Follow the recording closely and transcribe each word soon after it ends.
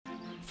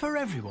For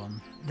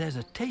everyone, there's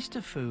a taste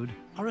of food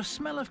or a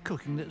smell of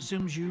cooking that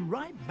zooms you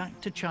right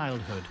back to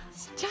childhood.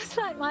 It's just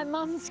like my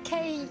mum's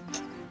cake.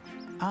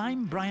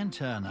 I'm Brian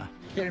Turner.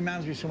 It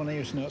reminds me of someone I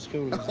used to know at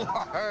school.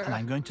 And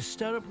I'm going to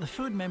stir up the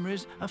food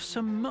memories of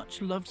some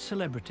much-loved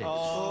celebrities.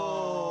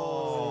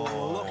 Oh,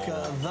 look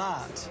at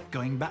that.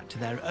 Going back to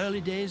their early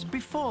days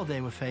before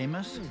they were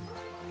famous.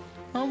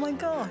 Oh, my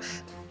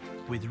gosh.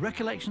 With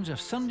recollections of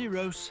Sunday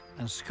roasts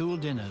and school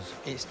dinners.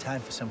 It's time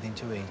for something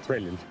to eat.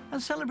 Brilliant.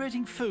 And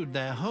celebrating food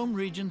their home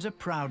regions are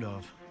proud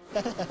of.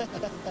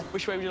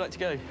 Which way would you like to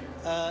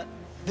go?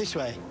 This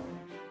way.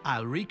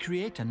 I'll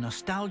recreate a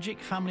nostalgic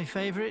family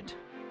favourite.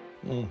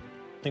 You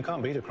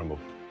can't beat a crumble.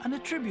 And a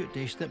tribute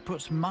dish that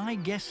puts my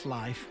guest's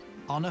life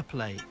on a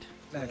plate.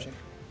 Magic.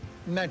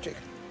 Magic.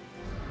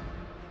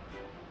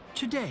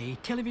 Today,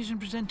 television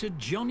presenter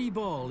Jonny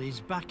Ball is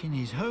back in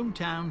his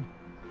hometown,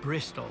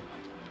 Bristol.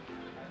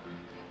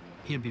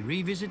 He'll be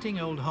revisiting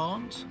old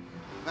haunts.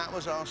 That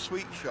was our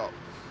sweet shop.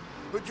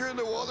 But during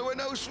the war, there were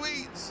no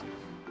sweets.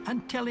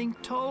 And telling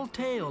tall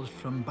tales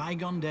from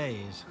bygone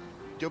days.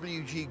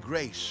 W.G.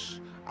 Grace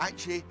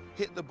actually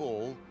hit the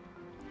ball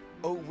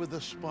over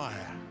the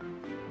spire.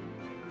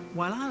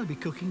 While I'll be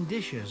cooking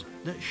dishes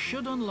that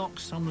should unlock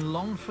some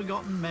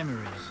long-forgotten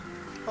memories.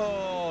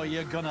 Oh,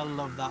 you're gonna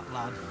love that,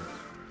 lad.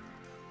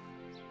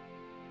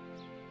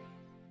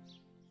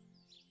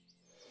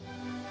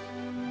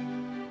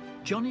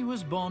 Jonny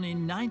was born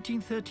in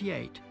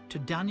 1938 to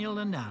Daniel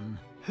and Anne,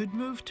 who'd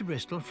moved to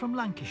Bristol from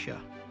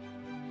Lancashire.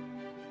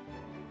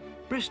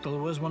 Bristol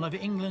was one of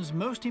England's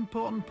most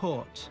important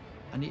ports,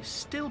 and it's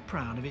still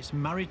proud of its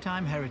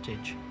maritime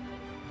heritage.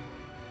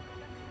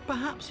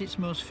 Perhaps its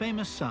most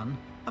famous son,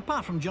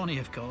 apart from Jonny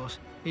of course,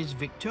 is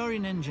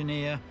Victorian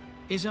engineer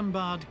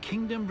Isambard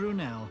Kingdom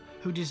Brunel,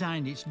 who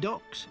designed its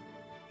docks,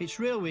 its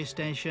railway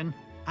station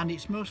and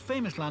its most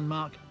famous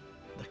landmark,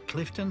 the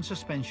Clifton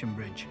Suspension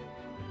Bridge.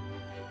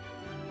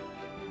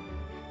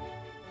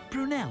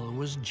 Brunel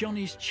was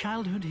Jonny's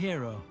childhood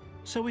hero,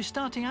 so we're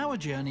starting our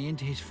journey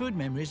into his food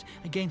memories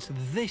against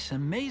this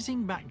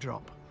amazing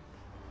backdrop.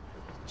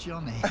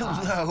 Jonny.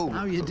 Hello. How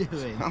are you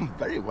doing? I'm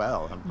very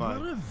well. I'm fine.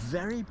 What a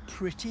very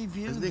pretty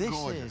view Isn't this it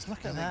gorgeous? is.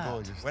 Look at Isn't it that.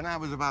 gorgeous? When I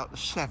was about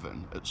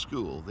 7 at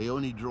school, the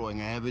only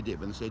drawing I ever did,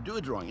 when they said, do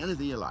a drawing,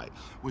 anything you like,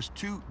 was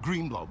 2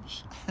 green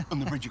blobs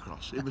and the bridge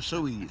across. It was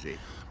so easy.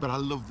 But I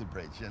love the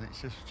bridge, and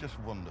it's just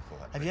wonderful.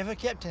 Have you ever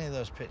kept any of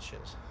those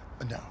pictures?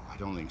 No, I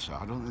don't think so.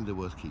 I don't think they're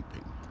worth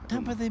keeping. No,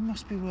 but they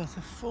must be worth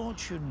a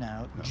fortune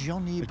now. No.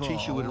 Jonny The Ball.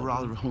 teacher would have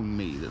rather hung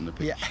me than the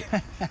picture.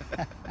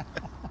 Yeah.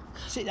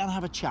 Sit down and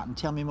have a chat and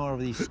tell me more of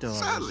these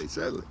stories.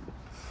 Certainly.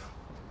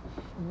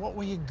 What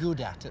were you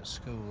good at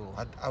school?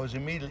 I was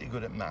immediately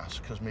good at maths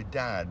because my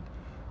dad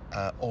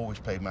always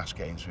played maths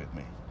games with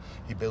me.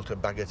 He built a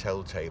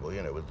bagatelle table,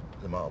 you know, with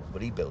the marble,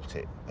 but he built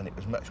it, and it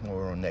was much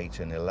more ornate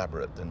and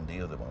elaborate than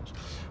the other ones.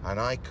 And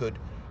I could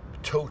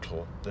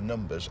total the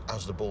numbers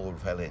as the ball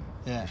fell in,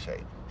 you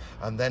see.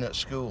 And then at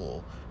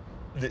school,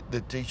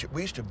 the teacher,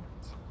 we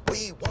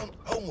want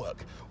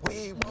homework,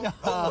 we want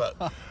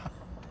homework.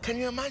 Can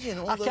you imagine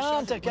all those?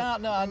 I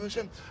can't, no.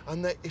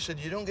 And he said,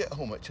 you don't get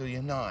homework till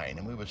you're 9,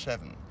 and we were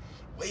 7.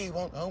 We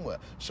want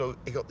homework. So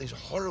he got these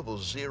horrible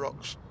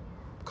Xerox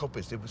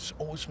copies. They would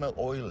always smell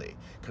oily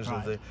because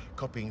of the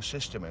copying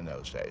system in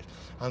those days.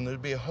 And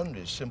there'd be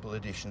 100 simple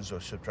additions or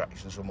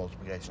subtractions or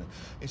multiplications.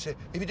 He said,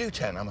 if you do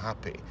 10, I'm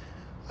happy.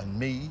 And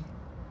me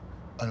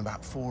and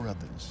about 4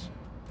 others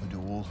would do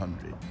all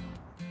 100.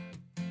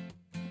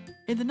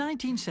 In the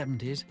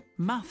 1970s,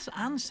 maths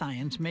and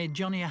science made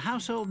Jonny a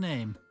household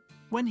name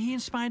when he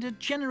inspired a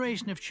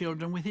generation of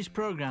children with his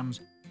programmes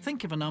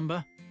Think of a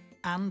Number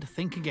and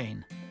Think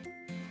Again.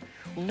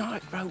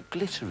 Nitro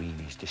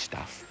glycerine is this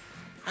stuff.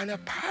 And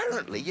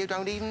apparently you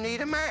don't even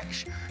need a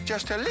match.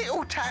 Just a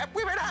little tap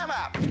with an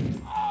hammer.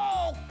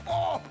 Oh,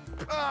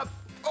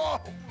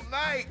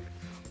 mate.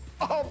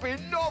 I've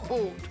been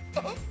nobbled.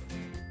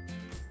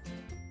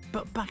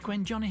 But back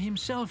when Jonny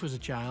himself was a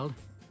child,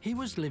 he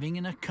was living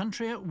in a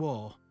country at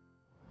war.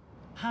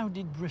 How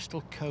did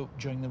Bristol cope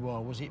during the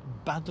war? Was it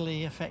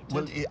badly affected?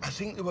 Well, I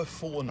think there were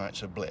 4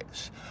 nights of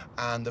blitz,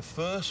 and the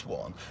first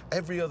one,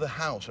 every other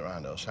house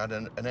around us had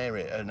an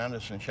area, an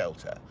Anderson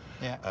shelter,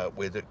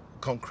 with a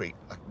concrete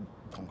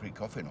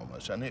coffin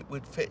almost, and it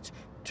would fit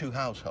 2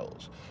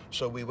 households.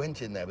 So we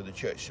went in there with the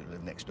church that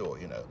lived next door,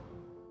 you know.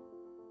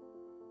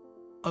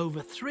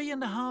 Over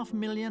 3.5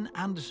 million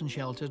Anderson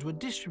shelters were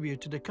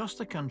distributed across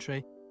the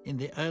country in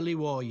the early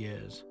war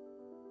years.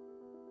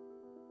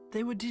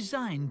 They were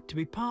designed to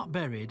be part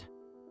buried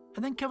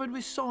and then covered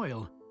with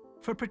soil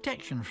for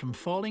protection from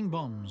falling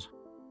bombs.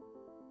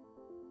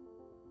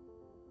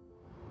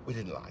 We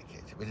didn't like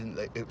it.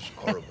 It was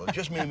horrible.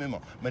 Just me and my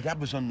mum. My dad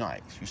was on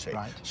nights, you see.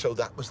 Right. So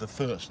that was the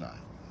first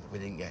night. We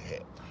didn't get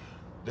hit.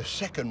 The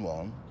second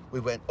one, we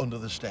went under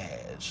the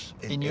stairs.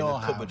 In your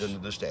a cupboard house? under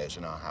the stairs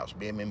in our house,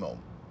 me and my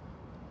mum.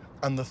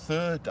 And the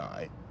third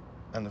night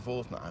and the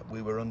fourth night,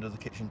 we were under the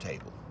kitchen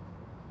table.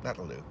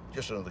 That'll do.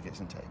 Just another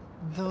kitchen table.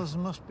 Those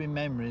must be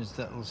memories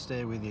that'll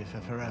stay with you for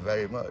forever.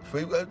 Very much.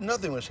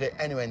 Nothing was here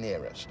anywhere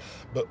near us.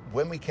 But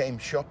when we came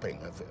shopping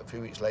a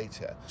few weeks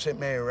later, St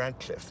Mary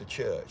Radcliffe, the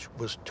church,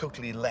 was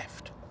totally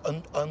left,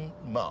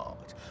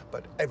 unmarked,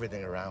 but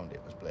everything around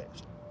it was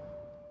blazed.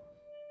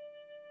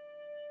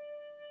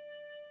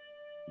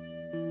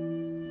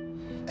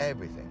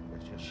 Everything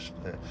was just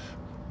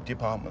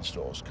department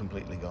stores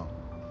completely gone.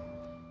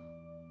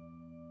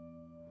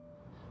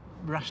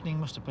 Rationing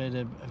must have played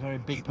a very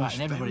big part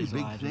in everybody's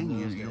life.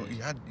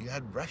 You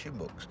had ration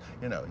books,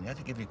 you know, and you had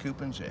to give your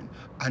coupons in,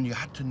 and you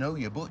had to know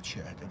your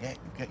butcher to get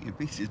your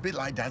pieces. A bit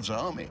like Dad's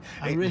army.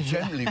 It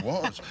generally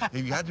was.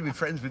 You had to be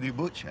friends with your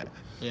butcher.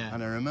 Yeah.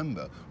 And I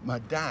remember my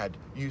dad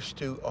used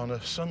to, on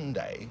a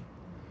Sunday,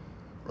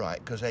 right,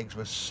 because eggs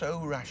were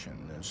so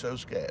rationed and so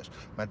scarce,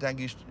 my dad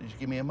used to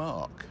give me a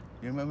mark.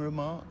 You remember a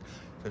mark?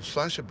 A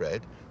slice of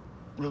bread,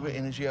 rub it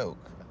in his yolk.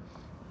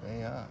 There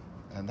you are.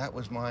 And that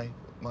was my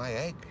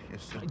egg.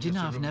 Do you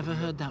know, I've never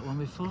heard that one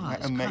before.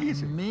 It's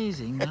quite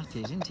amazing, that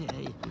is, isn't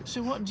it?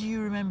 So what do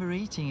you remember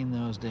eating in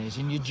those days,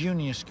 in your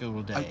junior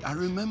school days? I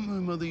remember my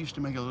mother used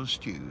to make a lot of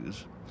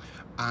stews,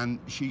 and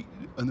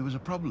there was a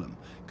problem,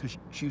 because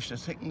she used to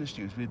thicken the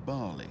stews with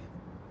barley,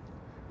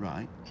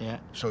 right? Yeah.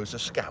 So it's a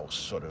scouse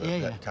sort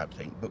of type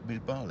thing, but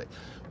with barley.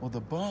 Well,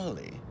 the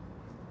barley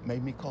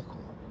made me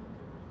cockle.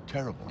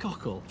 Terrible.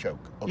 Cockle?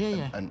 Choke.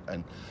 Yeah.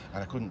 And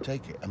I couldn't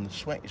take it, and the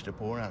sweat used to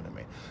pour out of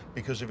me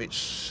because of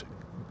its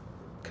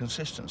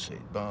consistency,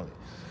 barley.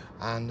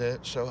 And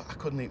so I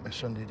couldn't eat my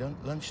Sunday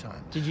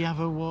lunchtime. Did you have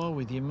a war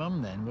with your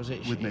mum then? Was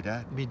it? With my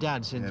dad. My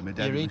dad said, yeah, my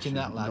dad you're eating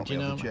that, lad, do you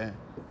know? Chair.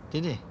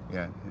 Did he?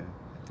 Yeah.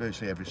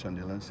 Virtually every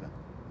Sunday lunchtime.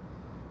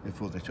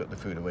 Before they took the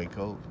food away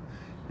cold,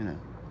 you know.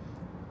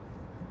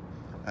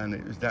 And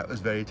that was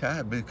very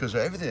tired, because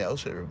everything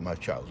else of my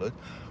childhood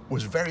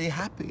was very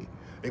happy.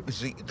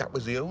 That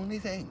was the only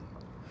thing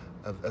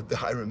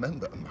that I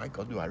remember. My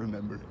God, do I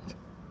remember it.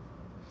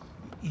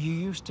 You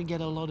used to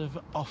get a lot of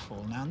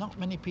offal. Now, not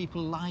many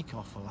people like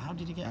offal. How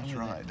did you get on with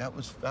right. it? That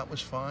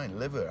was fine.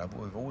 Liver.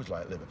 We've always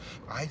liked liver.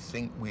 I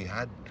think we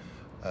had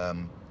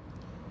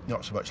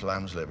not so much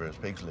lamb's liver as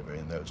pig's liver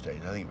in those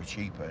days. I think it was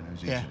cheaper and it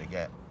was easier to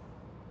get.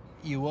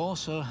 You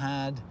also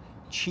had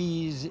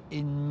cheese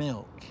in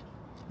milk.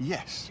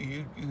 Yes.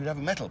 You'd have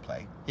a metal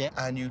plate. Yeah.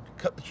 And you'd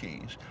cut the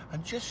cheese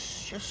and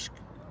just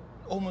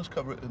almost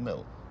cover it with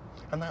milk.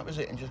 And that was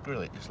it, and just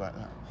grill it just like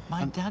that.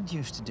 My dad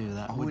used to do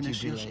that, would you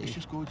believe? It's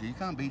just gorgeous. You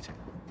can't beat it.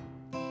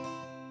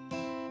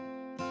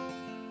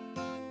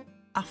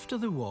 After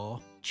the war,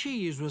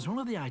 cheese was one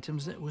of the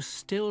items that was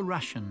still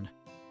rationed.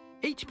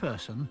 Each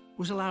person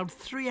was allowed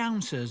 3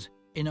 ounces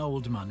in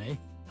old money.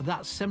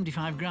 That's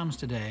 75 grams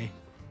today.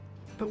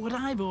 But what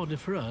I've ordered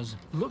for us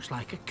looks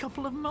like a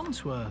couple of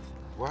months' worth.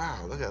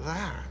 Wow, look at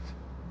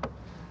that.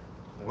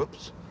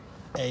 Whoops.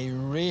 A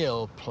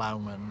real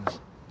ploughman's.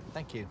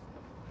 Thank you.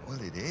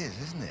 Well, it is,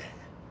 isn't it?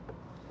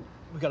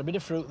 We've got a bit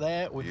of fruit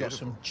there, we've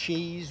Beautiful. got some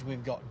cheese,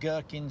 we've got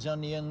gherkins,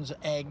 onions,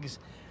 eggs.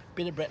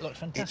 Bit of bread looks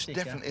fantastic.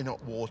 It's definitely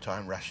not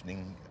wartime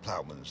rationing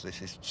ploughman's.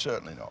 This is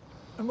certainly not.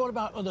 And what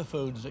about other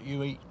foods that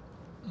you eat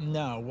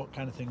now? What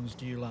kind of things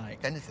do you like?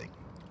 Anything.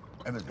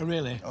 Everything. Oh,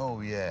 really?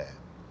 Oh, yeah.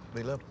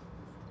 We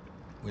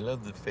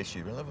love the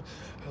fishes.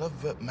 I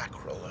love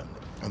mackerel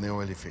and the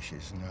oily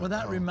fishes. Well,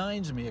 that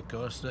reminds me, of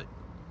course, that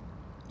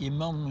your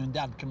mum and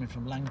dad coming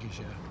from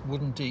Lancashire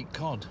wouldn't eat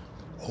cod.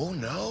 Oh,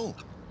 no.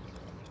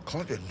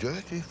 Cod, a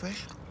dirty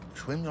fish.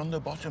 Swims on the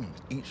bottom,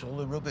 eats all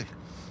the rubbish.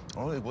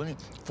 Oh, it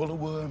wasn't full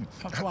of worm.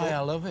 That's why I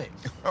love it.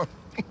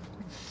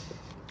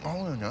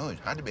 Oh, no, it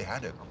had to be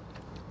haddock.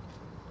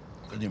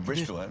 Because in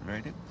Bristol, I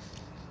read it.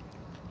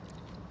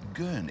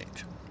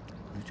 Gurnet.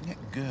 You used to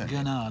get gurnet.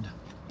 Gurnard.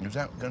 Is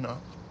that gurnard?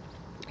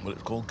 Well,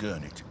 it's called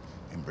gurnet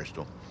in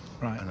Bristol.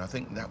 Right. And I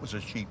think that was a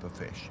cheaper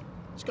fish.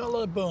 It's got a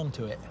lot of bone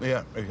to it.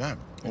 Yeah, it has.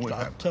 It's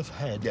got a tough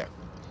head. Yeah.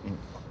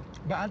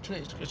 But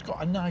actually, it's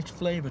got a nice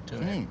flavour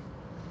to it.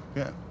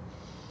 Yeah.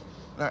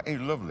 That is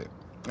lovely.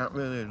 That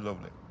really is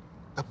lovely.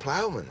 A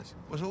ploughman's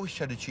was always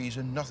cheddar cheese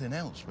and nothing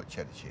else but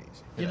cheddar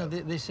cheese. You know,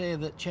 they say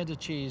that cheddar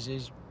cheese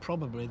is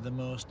probably the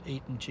most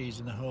eaten cheese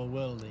in the whole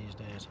world these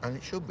days. And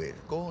it should be.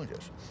 It's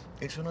gorgeous.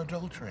 It's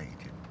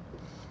unadulterated.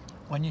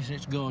 When you say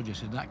it's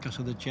gorgeous, is that because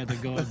of the cheddar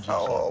gorgeous?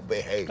 Oh,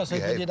 behave. Because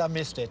if I did, I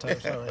missed it. I'm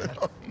sorry.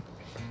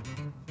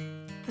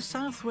 The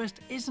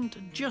Southwest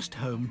isn't just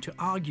home to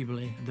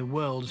arguably the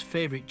world's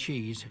favourite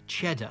cheese,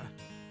 cheddar.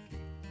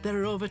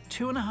 There are over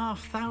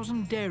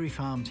 2,500 dairy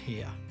farms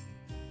here.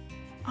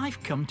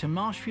 I've come to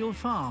Marshfield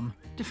Farm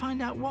to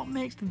find out what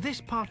makes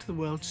this part of the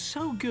world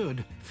so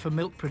good for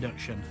milk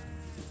production.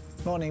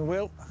 Morning,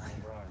 Will.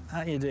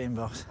 How you doing,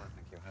 boss?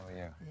 Thank you. How are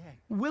you?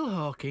 Will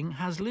Hawking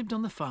has lived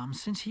on the farm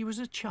since he was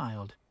a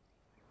child.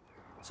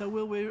 So,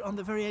 Will, we're on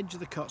the very edge of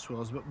the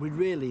Cotswolds, but we're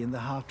really in the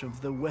heart of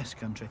the West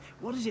Country.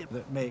 What is it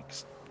that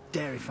makes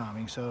dairy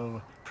farming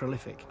so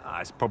prolific?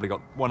 It's probably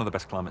got one of the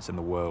best climates in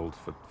the world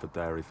for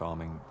dairy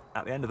farming.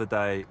 At the end of the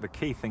day, the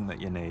key thing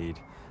that you need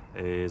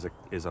is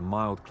a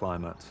mild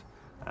climate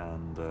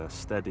and a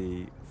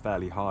steady,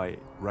 fairly high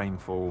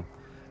rainfall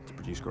to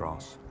produce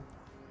grass.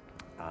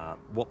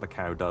 What the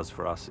cow does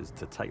for us is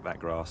to take that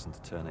grass and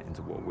to turn it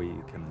into what we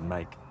can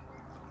make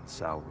and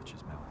sell, which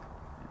is milk.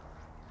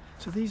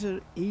 So these are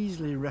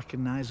easily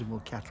recognisable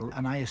cattle,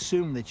 and I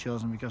assume they're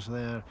chosen because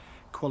their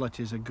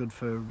qualities are good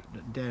for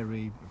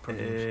dairy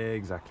produce.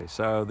 Exactly.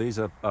 So these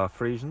are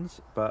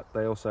Friesians, but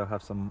they also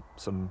have some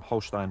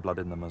Holstein blood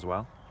in them as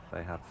well.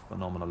 They have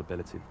phenomenal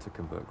ability to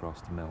convert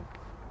grass to milk.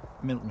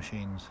 Milk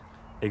machines.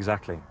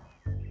 Exactly.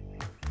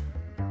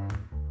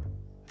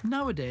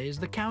 Nowadays,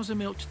 the cows are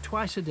milked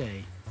twice a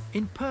day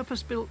in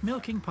purpose-built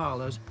milking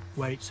parlours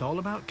where it's all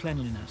about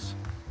cleanliness.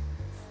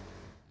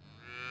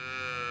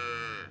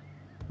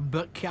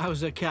 But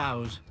cows are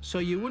cows, so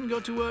you wouldn't go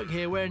to work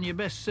here wearing your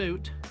best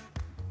suit.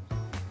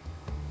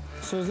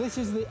 So this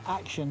is the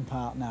action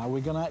part now.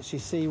 We're going to actually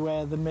see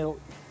where the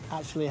milk,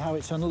 actually how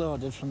it's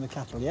unloaded from the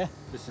cattle, yeah?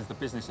 This is the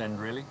business end,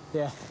 really.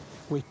 Yeah.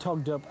 We're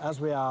togged up as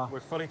we are. We're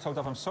fully togged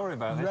up. I'm sorry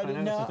about this. Ready?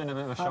 I know this has been a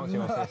bit of a shock to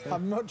your system.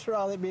 I'd much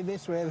rather it be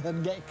this way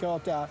than get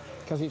caught out,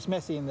 because it's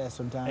messy in there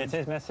sometimes. It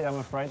is messy, I'm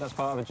afraid. That's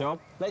part of the job.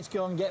 Let's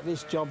go and get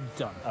this job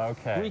done.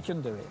 OK. We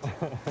can do it.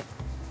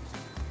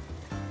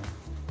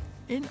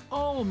 In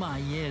all my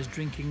years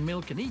drinking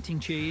milk and eating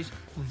cheese,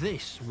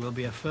 this will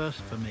be a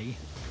first for me.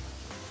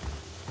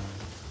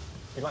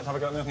 You'd like to have a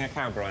go at milking a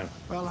cow, Brian?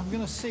 Well, I'm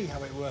going to see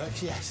how it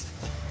works, yes.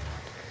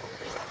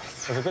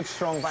 There's a good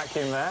strong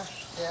vacuum there.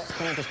 Yeah.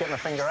 Can I just get my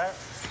finger out?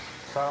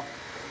 So.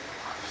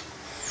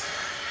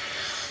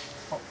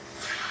 Oh.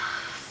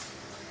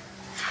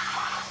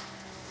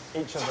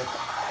 Each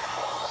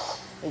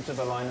of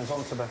the liners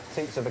onto the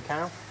teats of the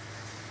cow,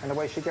 and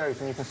away she goes,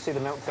 and you can see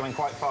the milk coming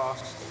quite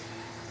fast.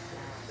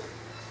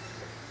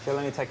 She'll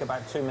only take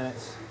about 2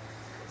 minutes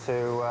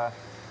to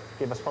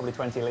give us probably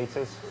 20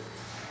 litres.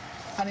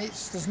 And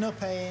there's no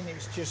pain,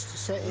 it's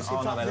just, they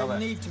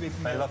need to be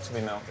milked. They love to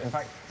be milked. In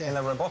fact, in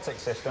the robotic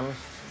systems,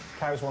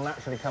 cows will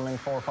naturally come in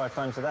 4 or 5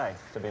 times a day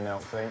to be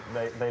milked.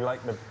 They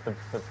like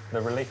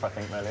the relief, I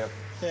think, really,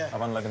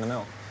 of unloading the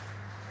milk.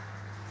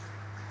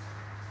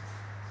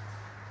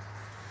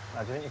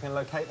 Now, do you think you can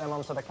locate them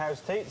onto the cow's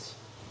teats?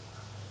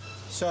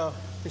 So,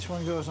 this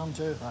one goes on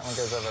to... That one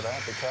goes over there,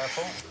 be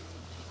careful.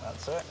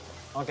 That's it.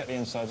 I'll get the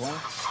inside one.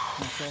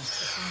 Okay.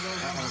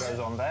 That one goes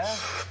on there.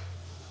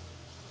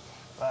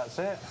 That's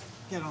it.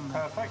 Get on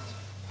there. Perfect.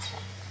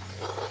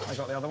 I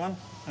got the other one.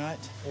 Right.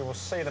 You will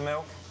see the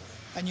milk.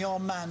 And your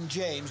man,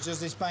 James, does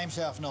this by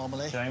himself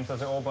normally? James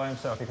does it all by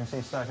himself. You can see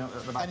starting up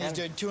at the back end. And he's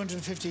doing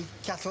 250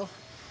 cattle?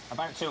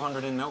 About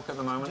 200 in milk at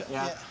the moment,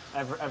 yeah.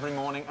 Every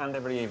morning and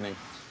every evening.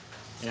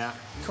 Yeah.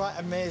 Quite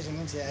amazing,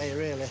 isn't it, eh,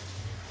 really?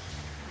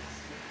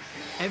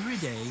 Every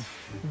day,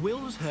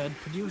 Will's herd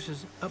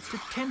produces up to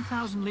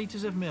 10,000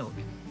 litres of milk.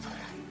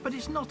 But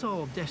it's not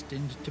all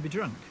destined to be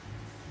drunk.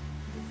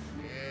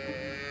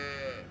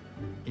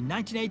 In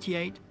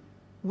 1988,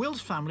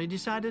 Will's family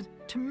decided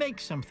to make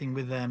something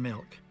with their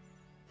milk.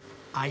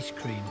 Ice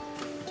cream.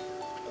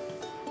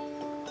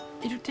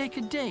 It would take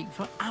a day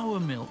for our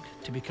milk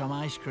to become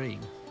ice cream.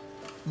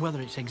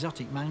 Whether it's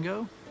exotic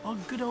mango or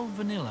good old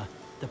vanilla,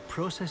 the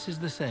process is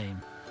the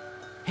same.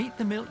 Heat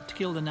the milk to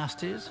kill the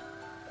nasties,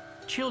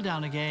 chill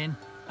down again,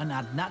 and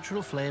add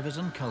natural flavours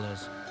and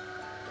colours.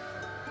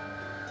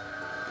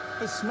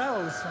 It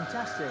smells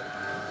fantastic.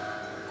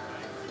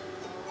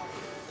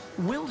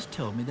 Will's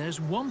told me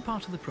there's one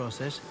part of the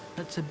process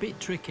that's a bit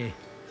tricky,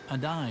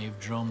 and I've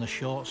drawn the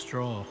short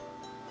straw.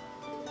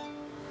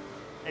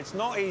 It's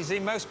not easy.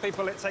 Most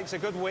people, it takes a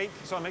good week,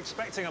 so I'm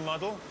expecting a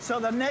muddle. So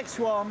the next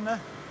one,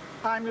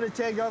 I'm going to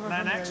take over from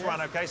the next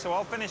one, OK, so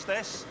I'll finish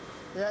this.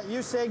 Yeah,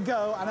 you say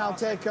go, and I'll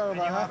take over. And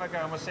you have a go,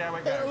 and we'll see how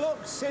it goes. It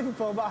looks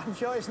simple, but I'm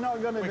sure it's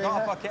not going to be. We've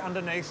got a bucket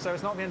underneath, so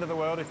it's not the end of the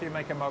world if you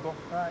make a muddle.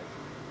 Right.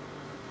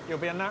 You'll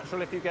be a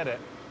natural if you get it.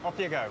 Off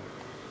you go.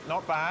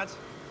 Not bad.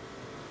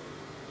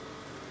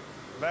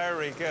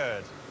 Very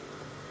good.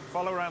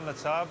 Follow around the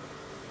tub.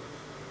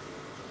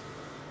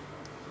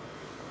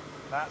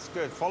 That's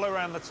good. Follow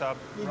around the tub.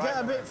 You get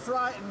a bit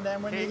frightened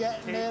then when you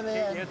get near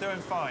the end. You're doing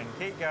fine.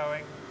 Keep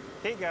going,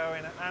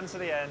 and to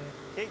the end.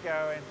 Keep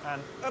going,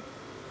 and up.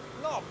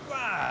 Not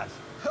bad.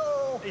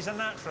 Oh. He's a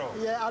natural.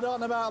 Yeah, I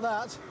don't know about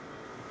that.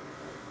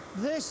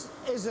 This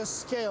is a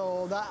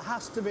skill that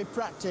has to be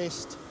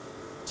practiced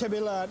to be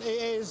learned.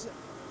 It is...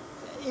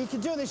 You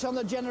can do this on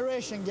the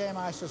generation game,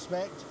 I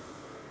suspect.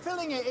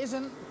 Filling it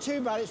isn't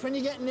too bad. It's when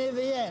you get near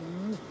the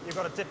end... You've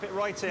got to dip it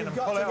right in and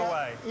pull it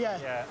away.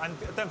 Yeah. And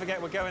don't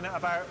forget, we're going at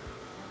about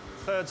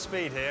 3rd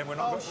speed here. We're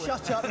not... Oh,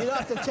 shut up. You don't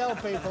have to tell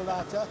people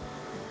that, huh?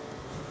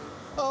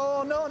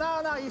 Oh,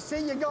 no, you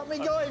see, you got me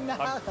going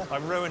now.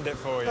 I've ruined it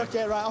for you.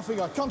 OK, right, off we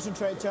go.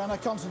 Concentrate, Turner,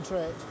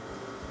 concentrate.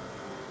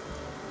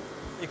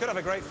 You could have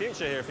a great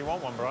future here if you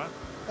want one, Brian.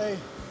 Hey.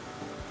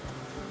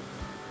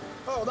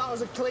 Oh, that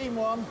was a clean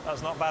one.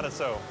 That's not bad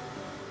at all.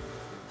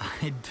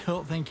 I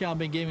don't think I'll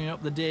be giving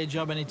up the day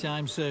job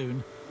anytime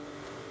soon.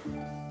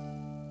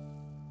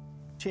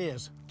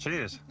 Cheers.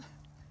 Cheers.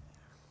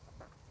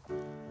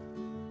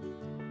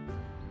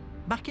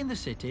 Back in the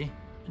city,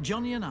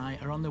 Jonny and I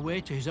are on the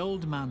way to his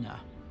old manor.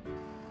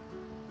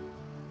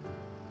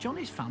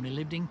 Jonny's family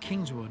lived in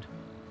Kingswood,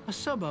 a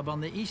suburb on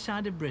the east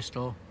side of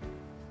Bristol,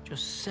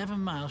 just 7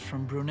 miles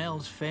from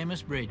Brunel's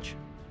famous bridge.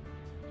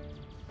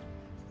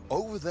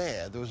 Over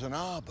there was an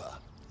arbour,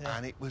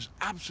 and it was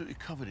absolutely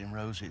covered in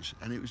roses,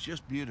 and it was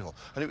just beautiful.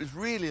 And it was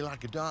really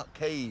like a dark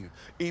cave,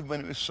 even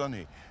when it was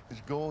sunny. It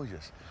was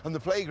gorgeous. And the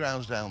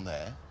playground's down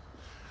there,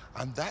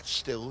 and that's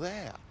still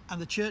there.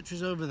 And the church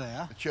was over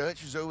there? The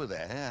church is over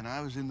there, and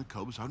I was in the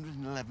Cubs,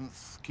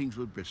 111th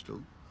Kingswood,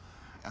 Bristol,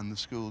 and the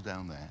school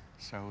down there.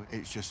 So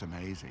it's just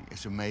amazing.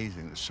 It's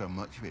amazing that so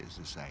much of it is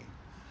the same.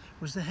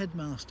 Was the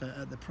headmaster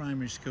at the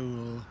primary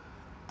school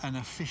an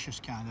officious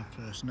kind of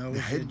person? Or the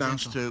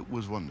headmaster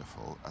was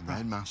wonderful, and the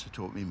headmaster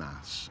taught me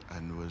maths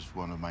and was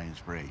one of my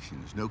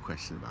inspirations, no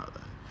question about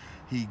that.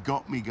 He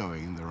got me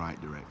going in the right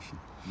direction.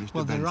 Mr.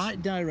 Well, Benson. the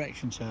right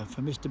direction, sir,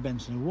 for Mr.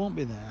 Benson, who won't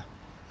be there.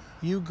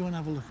 You go and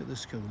have a look at the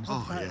school.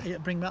 It'll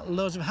bring back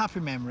loads of happy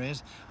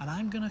memories, and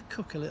I'm going to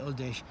cook a little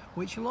dish,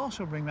 which will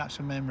also bring back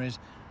some memories,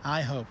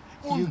 I hope.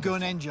 Wonderful. You go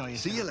and enjoy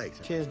yourself. See you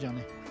later. Cheers,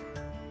 Johnny.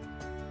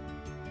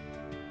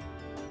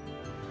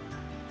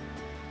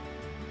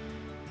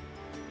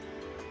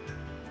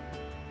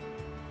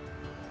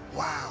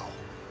 Wow,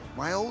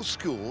 my old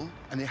school,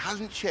 and it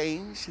hasn't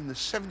changed in the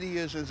 70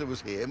 years since I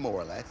was here,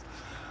 more or less.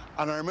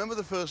 And I remember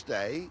the first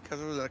day,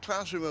 because I was in a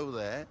classroom over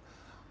there,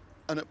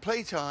 and at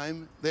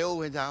playtime, they all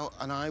went out,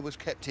 and I was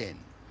kept in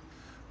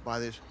by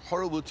this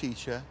horrible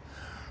teacher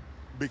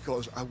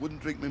because I wouldn't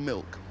drink my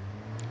milk.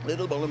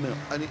 Little bowl of milk,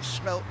 and it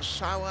smelled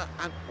sour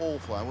and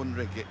awful. I wouldn't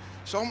drink it.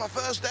 So on my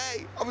first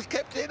day, I was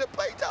kept in at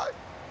playtime.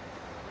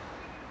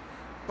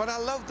 But I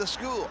loved the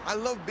school. I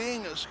loved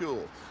being at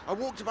school. I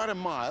walked about a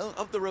mile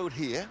up the road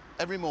here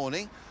every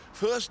morning.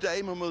 First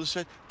day, my mother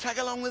said, tag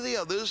along with the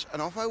others,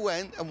 and off I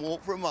went and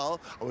walked for a mile.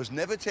 I was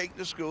never taken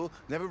to school,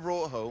 never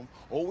brought home,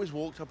 always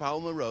walked up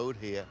Alma Road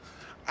here.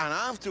 And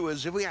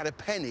afterwards, if we had a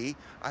penny,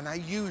 and I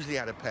usually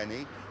had a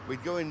penny,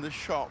 we'd go in the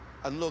shop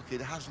and look, it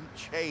hasn't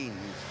changed.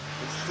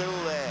 It's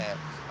still there.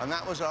 And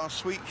that was our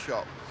sweet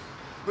shop.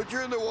 But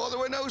during the war, there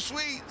were no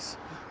sweets.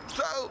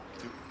 So,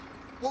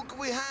 what could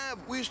we have?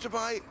 We used to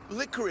buy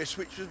licorice,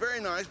 which was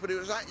very nice, but it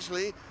was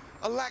actually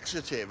a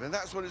laxative, and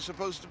that's what it's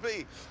supposed to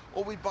be.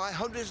 Or we'd buy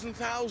hundreds and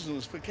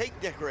thousands for cake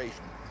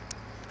decoration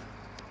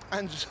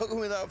and suck them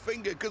with our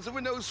finger because there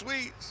were no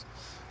sweets.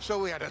 So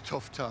we had a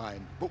tough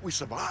time, but we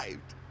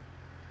survived.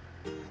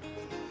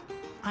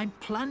 I'm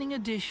planning a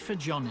dish for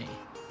Johnny,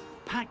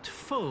 packed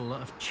full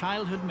of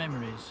childhood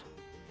memories.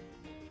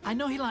 I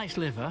know he likes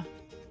liver,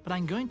 but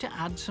I'm going to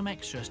add some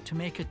extras to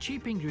make a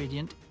cheap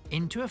ingredient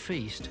into a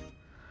feast.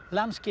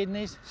 Lamb's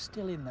kidneys,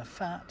 still in the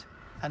fat,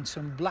 and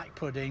some black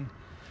pudding,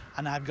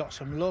 and I've got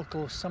some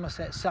local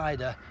Somerset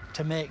cider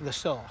to make the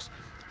sauce.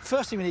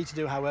 First thing we need to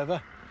do,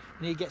 however,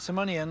 we need to get some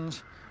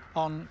onions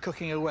on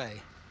cooking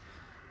away.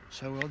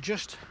 So we'll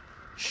just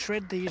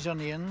shred these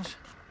onions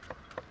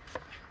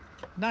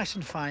nice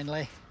and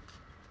finely.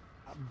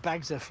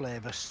 Bags of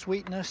flavour,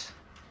 sweetness,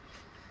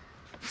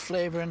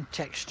 flavour and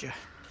texture.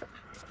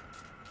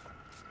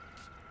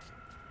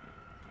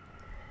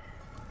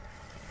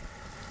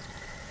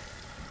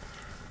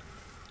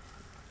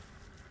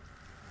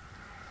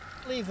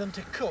 Leave them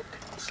to cook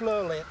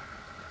slowly.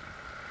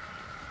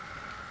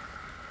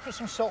 Put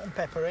some salt and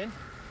pepper in.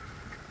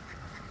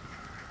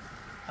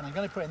 And I'm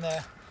going to put in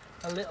there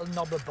a little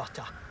knob of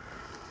butter.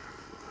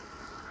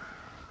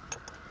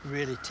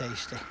 Really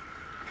tasty.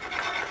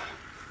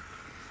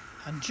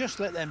 And just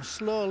let them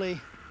slowly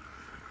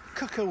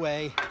cook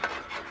away.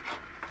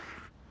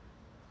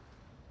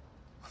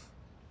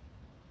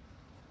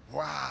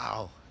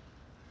 Wow.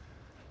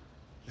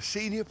 The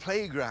senior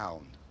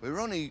playground. We were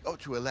only up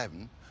to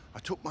 11. I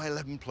took my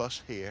 11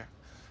 plus here,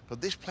 but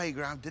this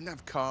playground didn't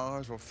have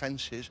cars or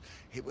fences.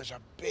 It was a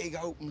big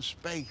open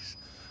space,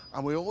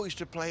 and we all used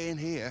to play in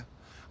here,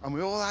 and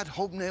we all had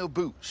hobnail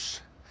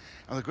boots.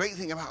 And the great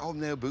thing about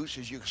hobnail boots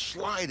is you could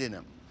slide in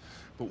them.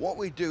 But what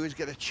we'd do is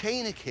get a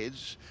chain of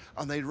kids,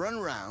 and they'd run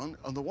around,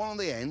 and the one on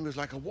the end was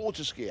like a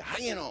water skier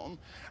hanging on,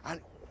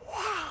 and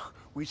wow,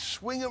 we'd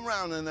swing them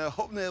around in their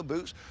hobnail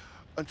boots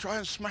and try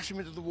and smash them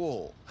into the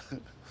wall.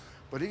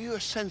 But if you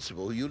were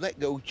sensible, you let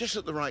go just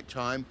at the right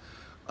time,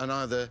 and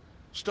either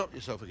stop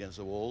yourself against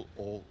the wall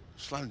or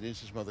slammed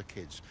into some other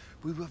kids.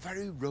 We were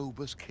very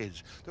robust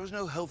kids. There was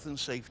no health and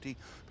safety,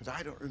 but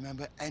I don't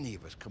remember any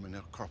of us coming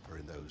a cropper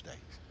in those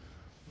days.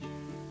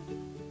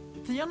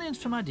 The onions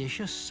for my dish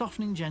are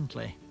softening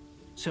gently,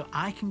 so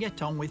I can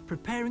get on with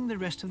preparing the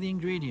rest of the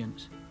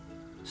ingredients,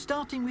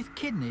 starting with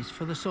kidneys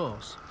for the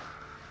sauce.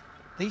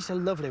 These are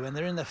lovely when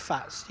they're in the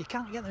fats. You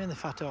can't get them in the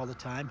fat all the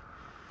time.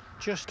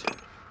 Just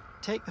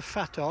take the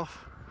fat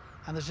off,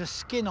 and there's a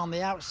skin on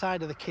the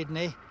outside of the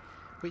kidney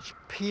which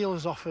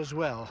peels off as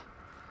well.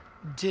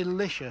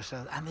 Delicious,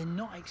 and they're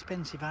not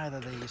expensive either,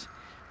 these.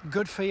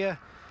 Good for you,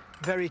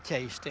 very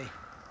tasty. I'm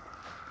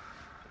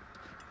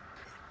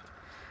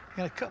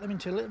going to cut them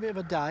into a little bit of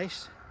a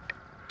dice.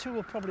 2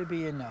 will probably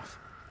be enough.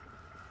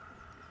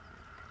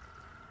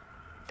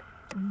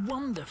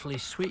 Wonderfully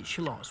sweet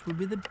shallots will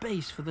be the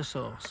base for the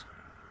sauce.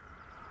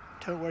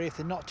 Don't worry if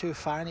they're not too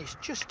fine, it's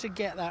just to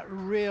get that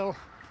real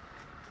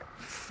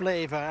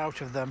flavour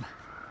out of them.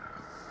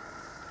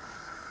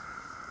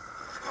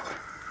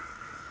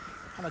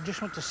 And I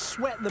just want to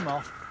sweat them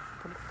off.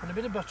 Put a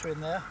bit of butter in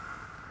there,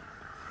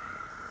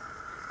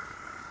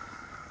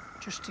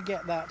 just to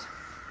get that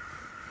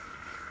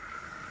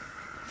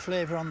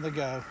flavour on the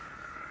go.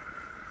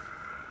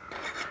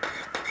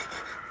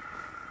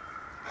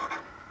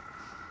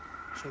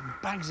 So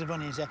bags of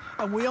onions there,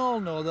 and we all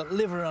know that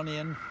liver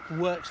onion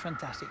works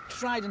fantastic.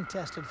 Tried and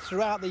tested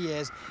throughout the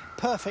years,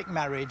 perfect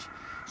marriage.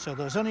 So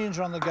those onions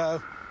are on the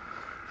go,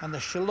 and the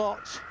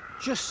shallots,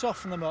 just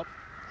soften them up.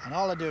 And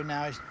all I do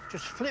now is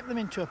just flip them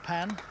into a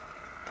pan.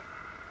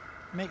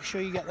 Make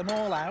sure you get them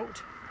all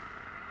out,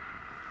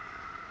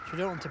 so you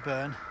don't want to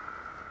burn.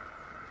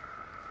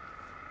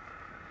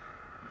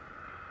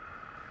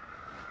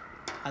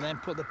 And then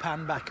put the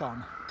pan back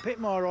on. A bit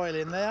more oil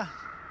in there.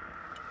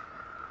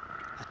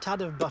 A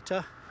tad of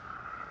butter,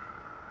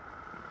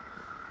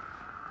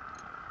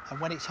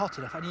 and when it's hot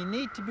enough, and you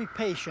need to be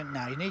patient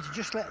now, you need to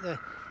just let the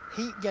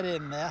heat get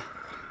in there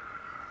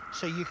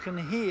so you can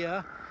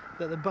hear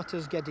that the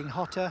butter's getting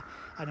hotter,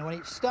 and when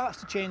it starts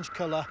to change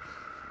colour,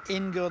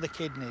 in go the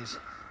kidneys.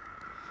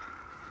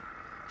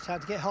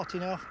 Start to get hot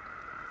enough.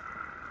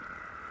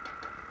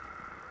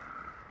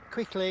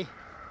 Quickly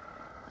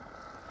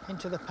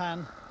into the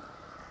pan.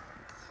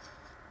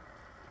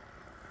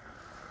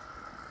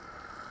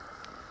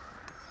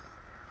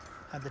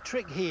 And the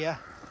trick here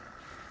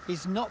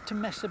is not to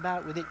mess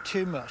about with it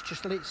too much.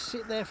 Just let it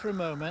sit there for a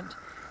moment,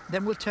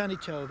 then we'll turn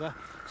it over,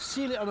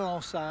 seal it on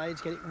all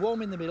sides, get it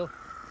warm in the middle.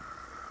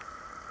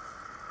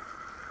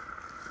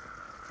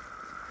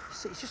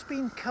 See, it's just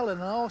been coloured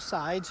on all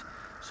sides,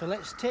 so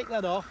let's take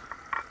that off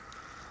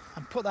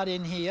and put that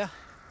in here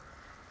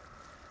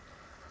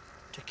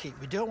to keep.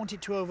 We don't want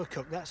it to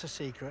overcook, that's a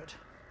secret.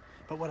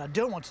 But what I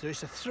don't want to do is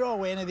to throw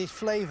away any of this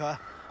flavour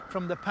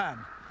from the pan.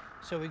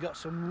 So we've got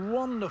some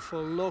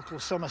wonderful local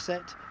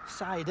Somerset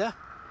cider,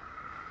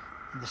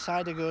 and the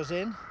cider goes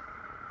in.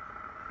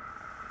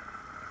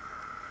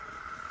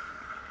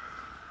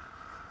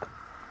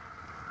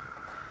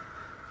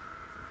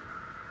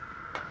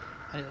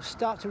 And it'll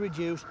start to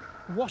reduce,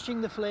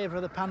 washing the flavour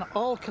of the pan,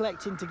 all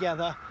collecting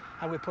together,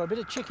 and we put a bit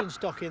of chicken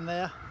stock in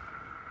there,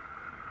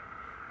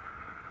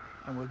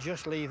 and we'll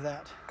just leave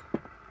that.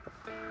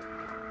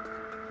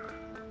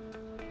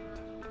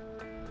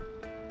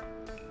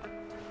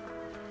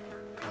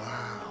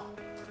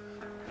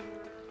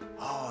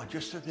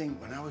 Just to think,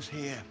 when I was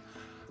here,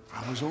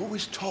 I was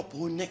always top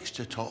or next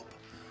to top,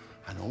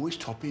 and always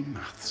top in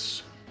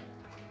maths.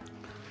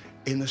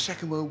 In the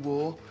Second World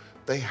War,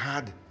 they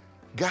had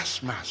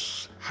gas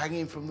masks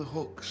hanging from the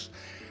hooks,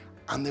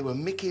 and they were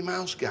Mickey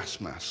Mouse gas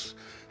masks.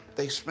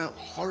 They smelled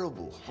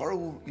horrible,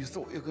 horrible. You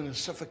thought you were going to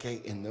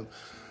suffocate in them,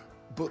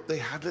 but they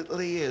had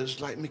little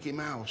ears like Mickey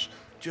Mouse,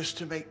 just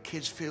to make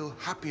kids feel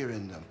happier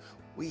in them.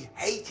 We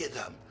hated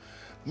them.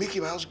 Mickey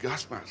Mouse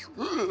gas masks,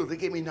 ugh, they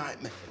gave me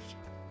nightmares.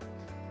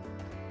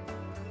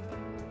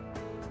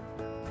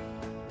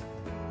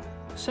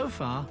 So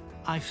far,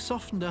 I've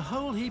softened a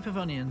whole heap of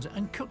onions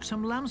and cooked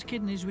some lamb's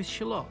kidneys with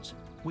shallots,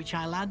 which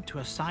I'll add to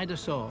a cider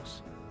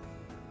sauce.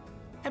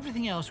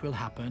 Everything else will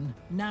happen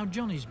now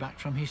Johnny's back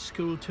from his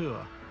school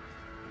tour.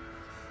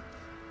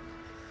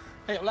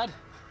 Hey up, lad.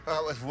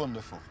 That was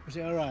wonderful. Was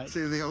it all right?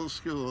 See the old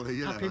school,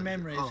 you know. Happy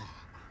memories. Oh,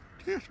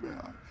 yes,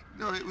 man.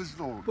 No, it was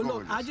gorgeous. Well,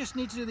 look, I just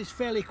need to do this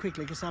fairly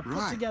quickly because I've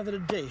put together a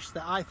dish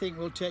that I think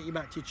will take you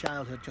back to your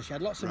childhood, because you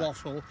had lots of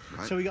offal.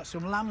 Right. So we got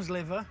some lamb's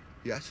liver.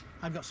 Yes.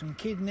 I've got some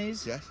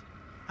kidneys. Yes.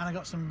 And I've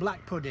got some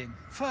black pudding.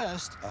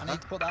 First, I need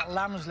to put that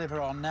lamb's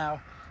liver on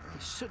now.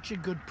 It's such a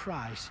good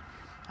price,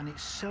 and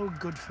it's so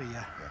good for you.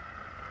 Yeah.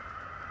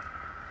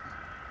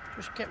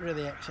 Just get rid of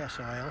the excess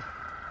oil.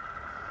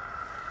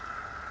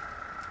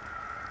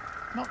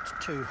 Not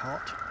too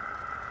hot,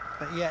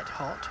 but yet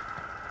hot.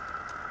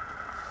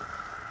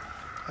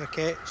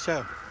 Okay,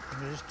 so I'm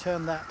going to just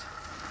turn that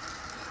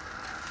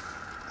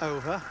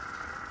over.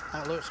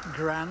 That looks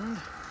grand.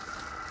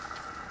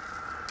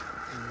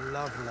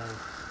 Lovely.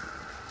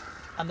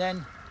 And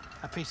then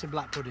a piece of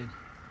black pudding.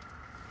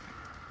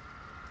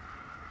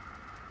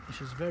 This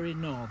is very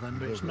northern,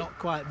 but it's not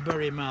quite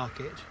Bury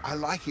Market. I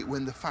like it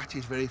when the fat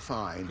is very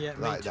fine. Yeah,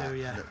 like me too, that.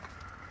 yeah.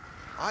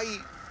 I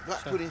eat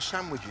black pudding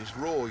sandwiches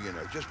raw, you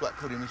know, just black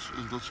pudding with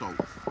a little salt.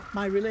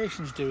 My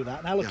relations do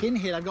that. Now look, in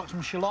here I've got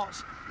some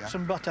shallots,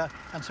 some butter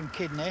and some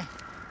kidney.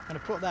 I'm going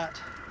to put that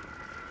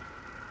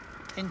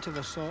into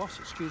the sauce.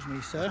 Excuse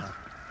me, sir.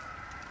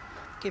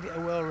 Give it a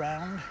whirl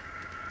round.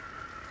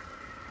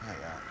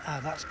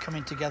 Ah, that's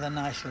coming together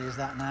nicely, is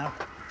that now?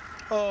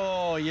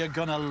 Oh, you're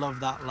gonna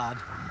love that, lad.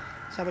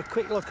 Let's have a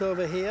quick look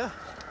over here.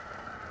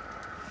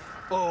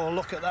 Oh,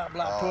 look at that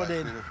black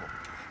pudding. Beautiful.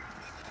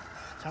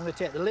 So I'm going to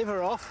take the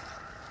liver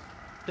off.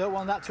 Don't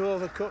want that to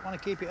overcook, want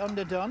to keep it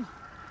underdone.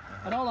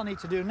 And all I need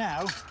to do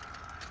now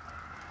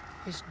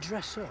is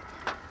dress up.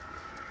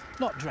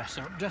 Not dress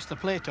up, dress the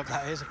plate up,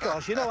 that is, of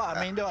course. You know what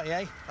I mean, don't you,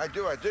 eh? I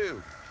do, I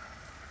do.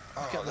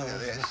 Look at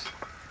this.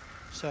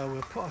 So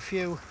we'll put a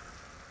few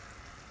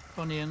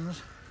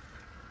onions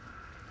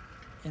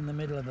in the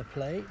middle of the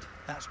plate.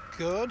 That's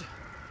good.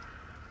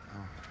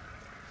 Oh.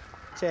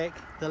 Take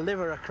the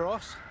liver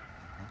across.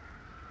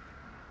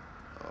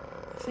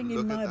 Oh, The thing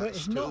in my book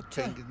is not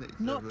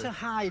to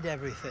hide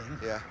everything.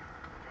 Yeah.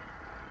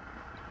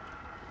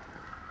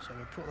 So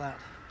we put that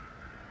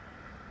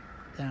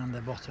down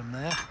the bottom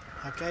there.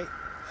 Okay.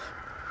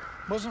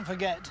 Mustn't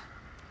forget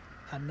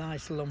a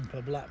nice lump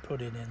of black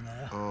pudding in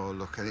there. Oh,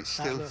 look, and it's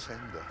still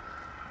tender.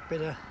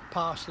 Bit of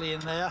parsley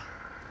in there.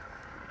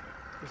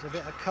 There's a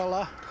bit of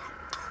colour.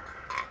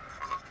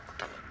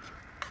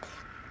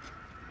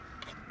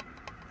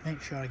 Make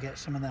sure I get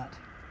some of that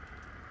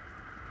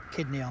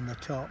kidney on the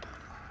top.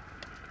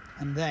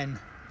 And then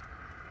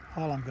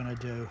all I'm going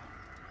to do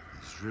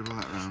is dribble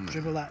that round.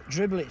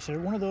 Dribble it. So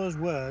one of those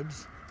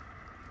words.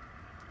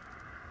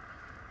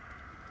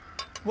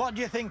 What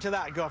do you think to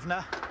that,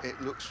 Governor? It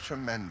looks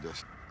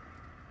tremendous.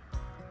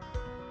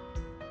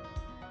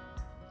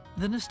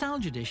 The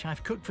nostalgia dish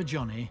I've cooked for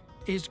Jonny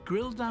is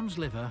grilled lamb's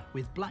liver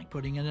with black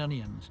pudding and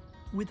onions,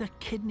 with a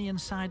kidney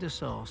and cider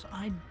sauce.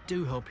 I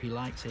do hope he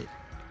likes it.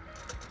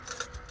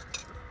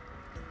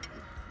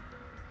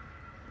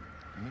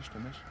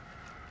 Miss.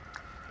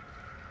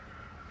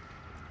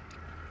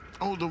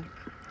 Oh, the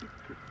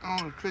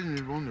kidney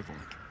is wonderful.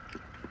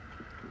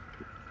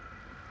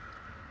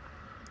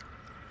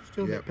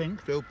 Still a bit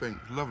pink. Still pink.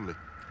 Lovely.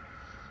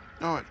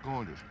 Oh, it's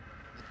gorgeous.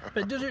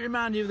 But does it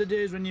remind you of the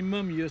days when your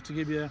mum used to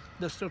give you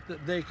the stuff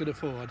that they could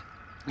afford?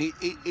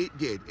 It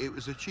did. It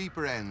was the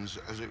cheaper ends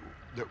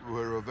that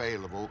were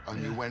available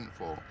and you went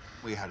for.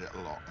 We had it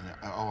a lot.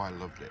 And I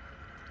loved it.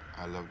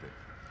 I loved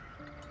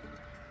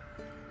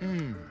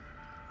it.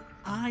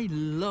 I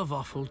love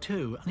offal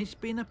too, and it's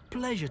been a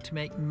pleasure to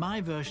make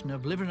my version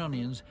of liver and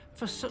onions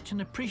for such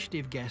an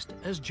appreciative guest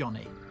as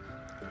Jonny.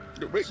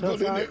 It's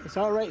good, isn't it? It's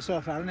all right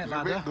so far, isn't it,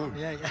 ladder?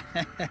 Yeah.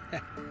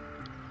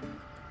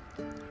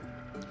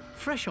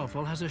 Fresh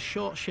offal has a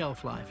short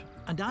shelf life,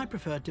 and I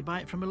prefer to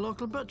buy it from a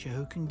local butcher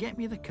who can get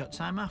me the cuts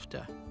I'm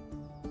after.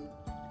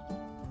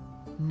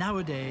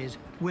 Nowadays,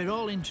 we're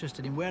all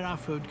interested in where our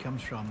food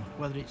comes from,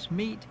 whether it's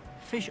meat,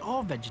 fish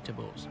or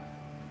vegetables.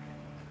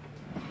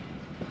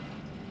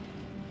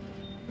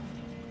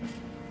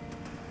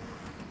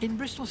 In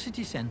Bristol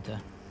city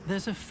centre,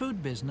 there's a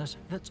food business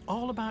that's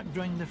all about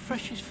growing the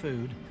freshest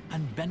food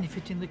and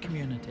benefiting the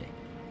community.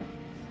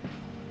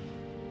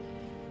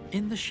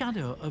 In the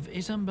shadow of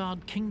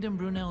Isambard Kingdom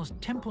Brunel's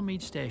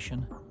Templemead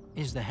Station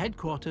is the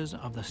headquarters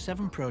of the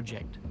Severn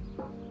Project.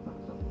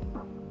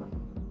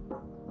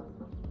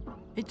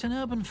 It's an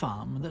urban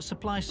farm that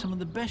supplies some of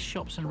the best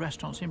shops and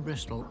restaurants in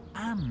Bristol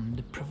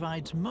and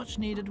provides much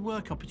needed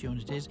work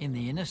opportunities in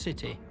the inner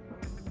city.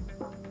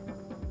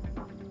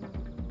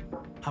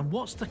 And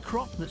what's the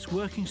crop that's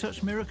working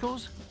such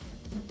miracles?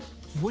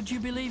 Would you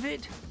believe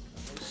it?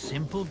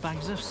 Simple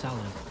bags of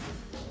salad.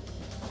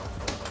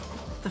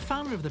 The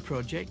founder of the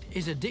project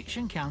is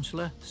addiction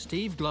counsellor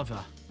Steve Glover.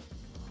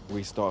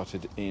 We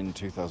started in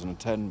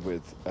 2010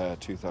 with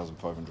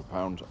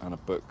 £2,500 and a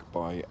book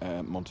by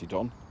Monty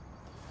Don.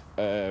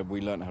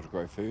 We learned how to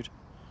grow food,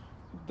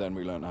 then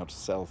we learned how to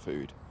sell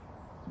food.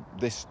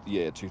 This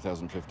year,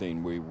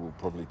 2015, we will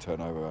probably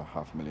turn over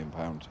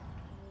 £500,000.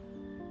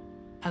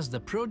 As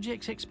the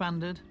project's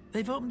expanded,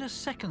 they've opened a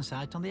second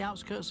site on the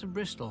outskirts of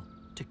Bristol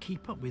to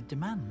keep up with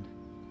demand.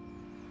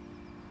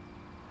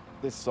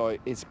 This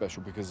site is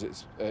special because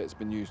it's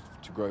been used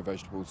to grow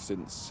vegetables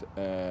since,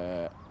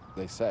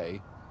 they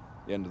say,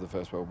 the end of the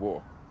First World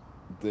War.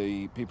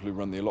 The people who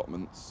run the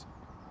allotments,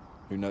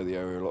 who know the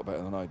area a lot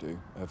better than I do,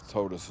 have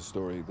told us a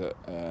story that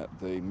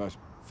the most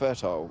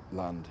fertile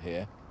land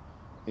here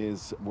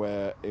is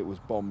where it was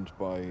bombed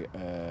by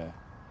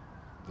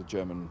the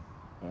German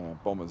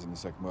bombers in the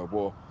Second World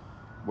War,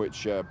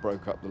 which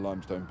broke up the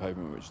limestone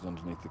pavement which is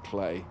underneath the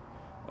clay,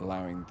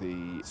 allowing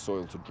the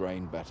soil to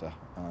drain better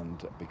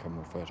and become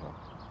more fertile.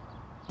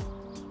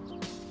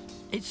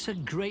 It's a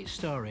great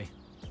story,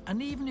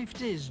 and even if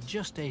it is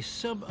just a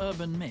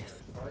suburban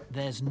myth,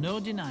 there's no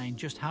denying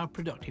just how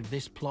productive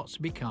this plot's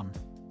become.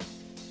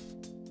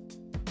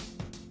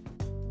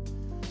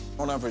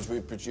 On average, we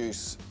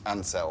produce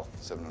and sell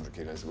 700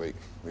 kilos a week,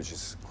 which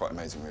is quite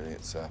amazing, really.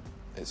 It's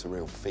a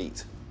real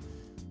feat.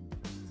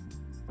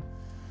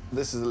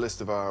 This is a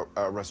list of our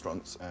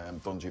restaurants.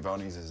 Don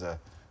Giovanni's is an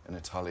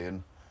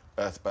Italian.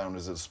 Earthbound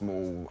is a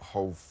small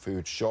whole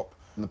food shop.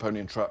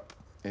 Napoleon Trap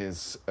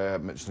is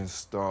Michelin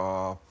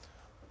star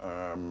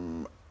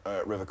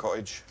River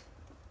Cottage.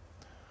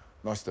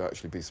 Nice to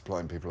actually be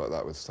supplying people like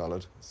that with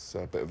salad. It's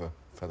a bit of a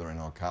feather in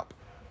our cap.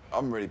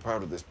 I'm really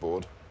proud of this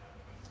board.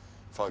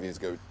 5 years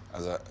ago,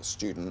 as a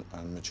student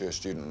and mature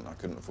student, I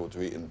couldn't afford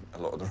to eat in a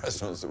lot of the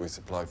restaurants that we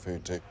supply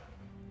food to.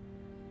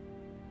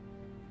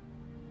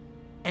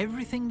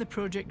 Everything the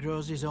project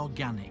grows is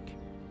organic.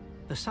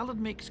 The salad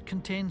mix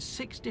contains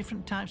 6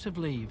 different types of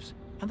leaves,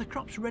 and the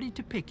crop's ready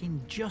to pick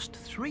in just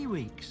 3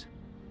 weeks.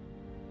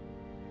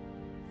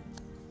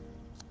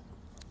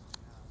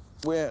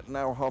 We're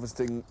now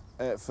harvesting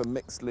for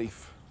mixed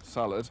leaf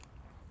salad.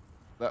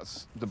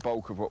 That's the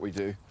bulk of what we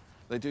do.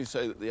 They do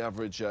say that the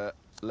average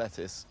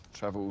lettuce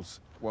travels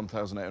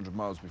 1,800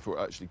 miles before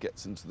it actually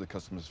gets into the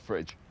customer's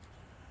fridge.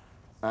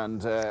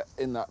 And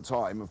in that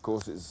time, of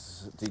course,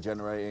 it's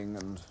degenerating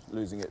and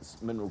losing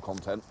its mineral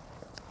content.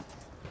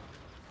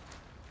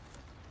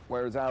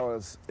 Whereas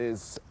ours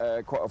is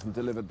quite often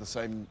delivered the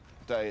same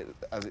day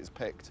as it's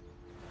picked.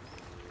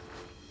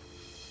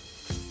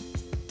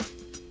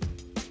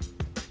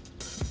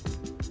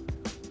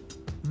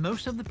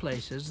 Most of the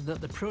places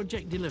that the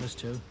project delivers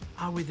to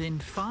are within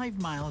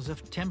 5 miles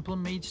of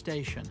Templemead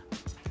Station.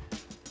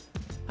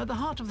 At the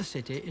heart of the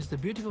city is the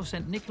beautiful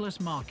St Nicholas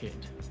Market.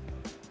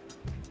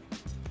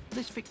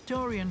 This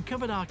Victorian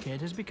covered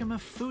arcade has become a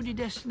foodie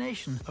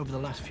destination over the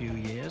last few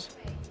years.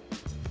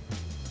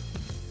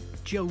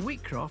 Joe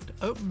Wheatcroft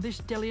opened this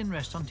deli and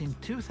restaurant in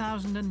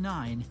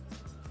 2009,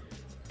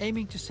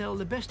 aiming to sell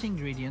the best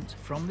ingredients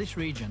from this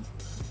region.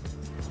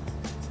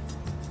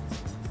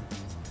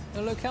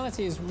 The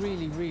locality is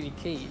really, really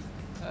key.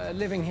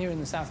 Living here in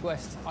the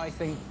southwest, I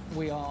think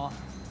we are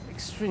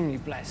extremely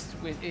blessed.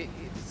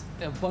 It's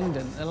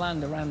abundant. The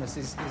land around us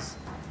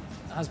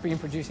has been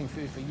producing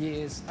food for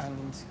years,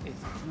 and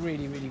it's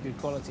really, really good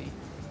quality.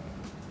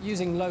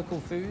 Using local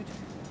food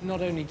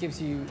not only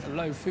gives you a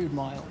low food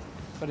mile,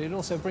 but it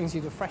also brings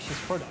you the freshest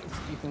product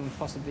you can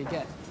possibly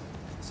get.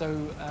 So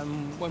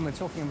when we're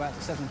talking about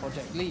the 7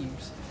 Project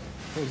leaves,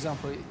 for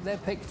example, they're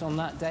picked on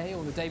that day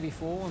or the day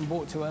before and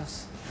brought to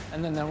us,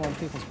 and then they're on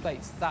people's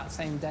plates that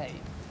same day.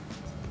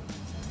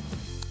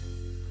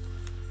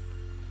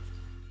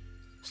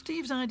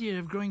 Steve's idea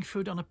of growing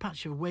food on a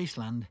patch of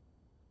wasteland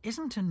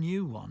isn't a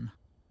new one.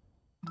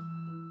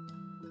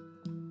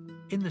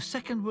 In the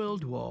Second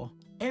World War,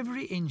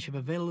 every inch of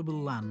available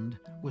land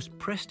was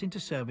pressed into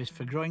service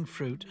for growing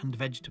fruit and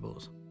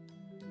vegetables.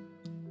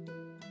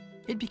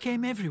 It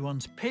became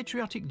everyone's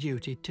patriotic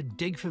duty to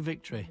dig for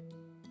victory.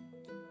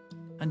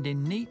 And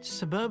in neat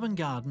suburban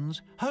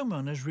gardens,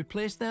 homeowners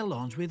replaced their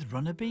lawns with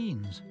runner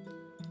beans.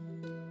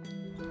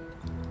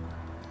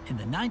 In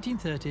the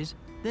 1930s,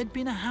 there'd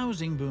been a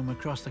housing boom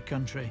across the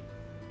country,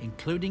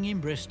 including in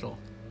Bristol.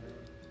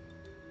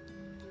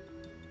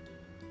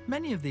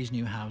 Many of these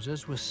new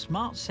houses were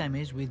smart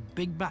semis with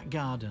big back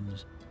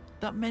gardens.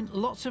 That meant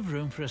lots of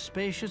room for a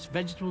spacious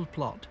vegetable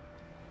plot,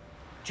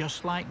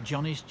 just like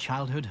Jonny's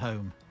childhood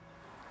home.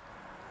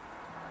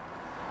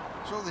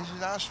 So this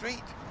is our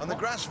street, and the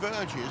grass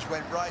verges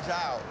went right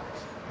out,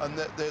 and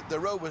the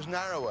road was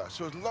narrower,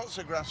 so there was lots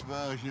of grass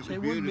verge, and it was beautiful. So it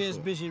wouldn't be as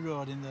busy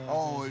road in the...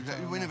 Oh,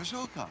 we never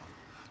saw a car.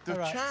 The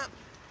chap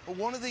at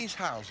one of these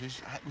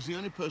houses was the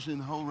only person in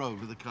the whole road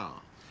with a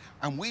car,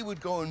 and we would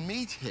go and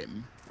meet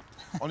him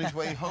on his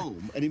way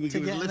home, and he would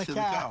give us a lift to the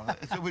car.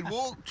 So we'd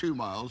walk 2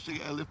 miles to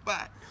get a lift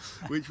back,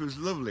 which was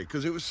lovely,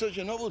 because it was such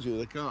a novelty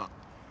with a car.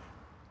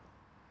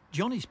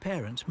 Jonny's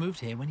parents moved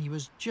here when he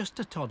was just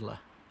a toddler.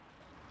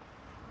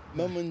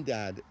 Mum and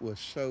Dad were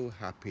so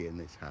happy in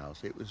this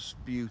house. It was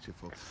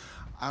beautiful.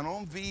 And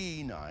on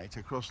VE night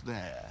across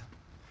there,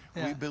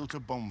 we built a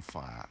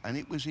bonfire, and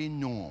it was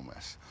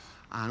enormous.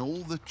 And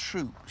all the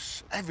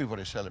troops,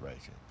 everybody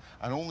celebrated.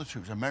 And all the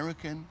troops,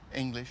 American,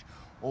 English,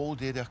 all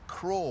did a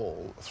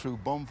crawl through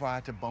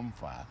bonfire to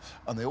bonfire.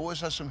 And they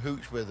always had some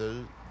hooch with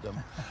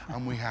them.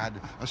 And we had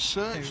a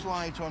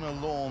searchlight on a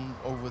lawn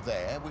over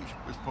there, which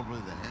was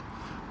probably there,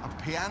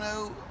 a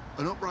piano,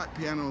 an upright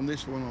piano on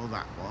this one or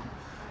that one,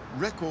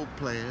 record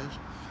players,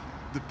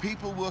 the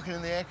people working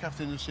in the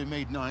aircraft industry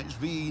made nights,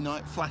 VE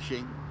night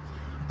flashing,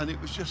 and it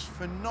was just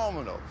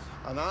phenomenal.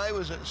 And I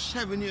was at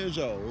 7 years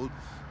old,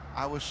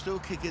 I was still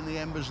kicking the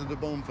embers of the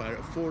bonfire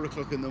at 4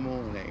 o'clock in the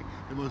morning.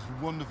 The most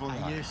wonderful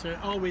night. You've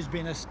always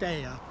been a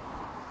stayer.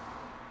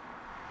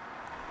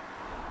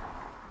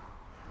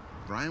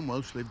 Brian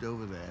Welch lived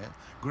over there.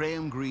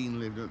 Graham Greene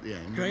lived at the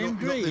end. Graham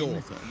Greene? Not the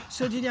author.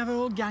 So did you have a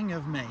whole gang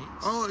of mates?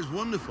 Oh, it was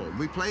wonderful.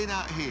 We played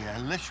out here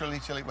literally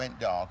till it went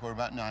dark, or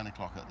about 9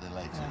 o'clock at the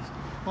latest.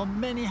 Well,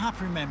 many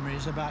happy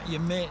memories about your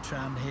mates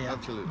around here.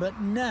 Absolutely.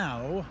 But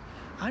now,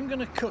 I'm going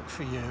to cook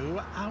for you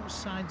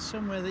outside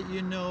somewhere that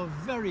you know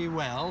very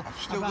well.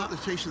 I've still got the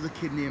taste of the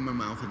kidney in my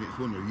mouth, and it's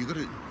wonderful. You've got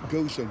to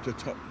go some to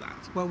top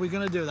that. Well, we're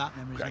going to do that,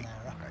 memories Great. in there.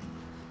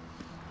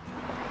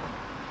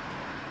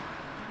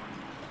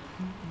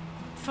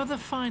 For the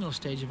final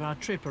stage of our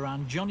trip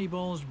around Johnny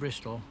Ball's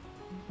Bristol,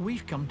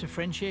 we've come to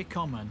Frenshire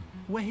Common,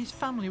 where his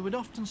family would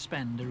often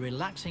spend a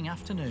relaxing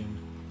afternoon.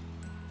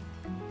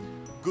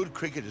 Good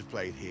cricketers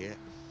played here,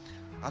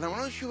 and I'm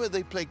not sure whether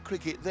they played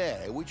cricket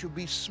there, which would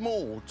be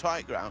small,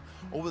 tight ground,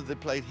 or whether they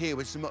played here,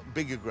 which is a much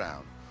bigger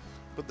ground.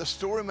 But the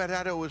story my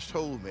dad always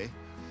told me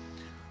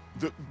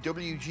that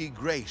W.G.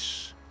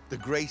 Grace, the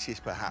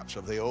greatest perhaps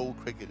of the old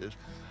cricketers,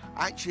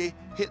 actually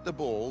hit the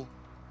ball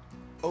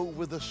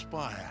over the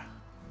spire.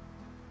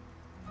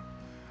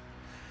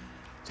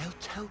 They'll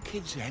tell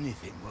kids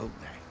anything, won't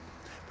they?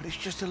 But it's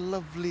just a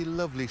lovely,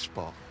 lovely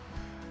spot.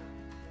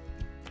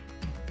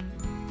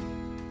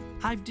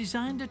 I've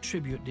designed a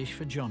tribute dish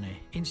for Jonny,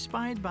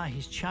 inspired by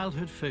his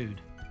childhood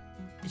food.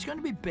 It's going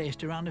to be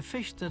based around a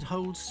fish that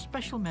holds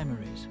special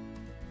memories.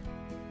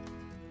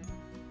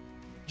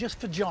 Just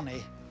for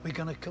Jonny, we're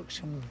going to cook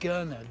some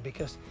gurnard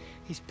because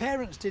his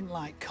parents didn't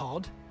like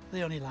cod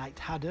They only liked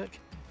haddock,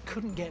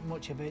 couldn't get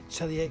much of it,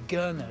 so they ate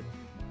gurnard.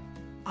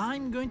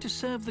 I'm going to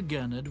serve the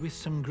gurnard with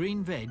some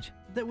green veg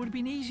that would have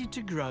been easy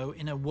to grow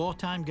in a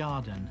wartime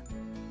garden.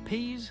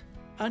 Peas,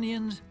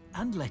 onions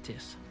and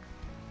lettuce.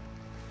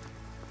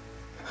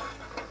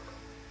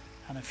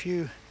 And a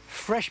few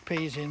fresh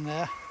peas in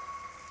there.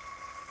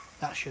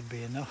 That should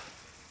be enough.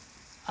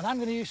 And I'm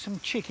going to use some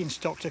chicken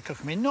stock to cook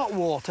them in, not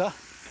water,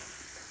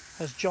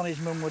 as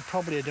Johnny's mum would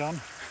probably have done.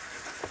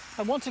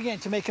 And once again,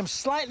 to make them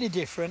slightly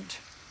different,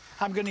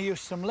 I'm going to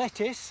use some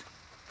lettuce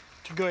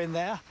to go in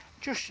there.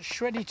 Just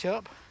shred it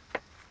up.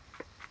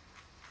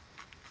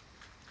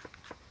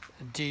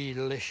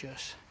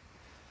 Delicious.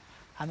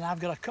 And then I've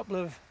got a couple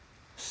of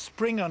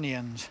spring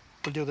onions.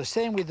 We'll do the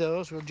same with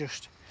those. We'll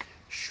just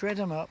shred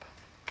them up.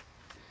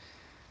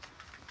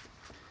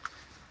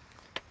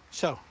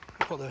 So,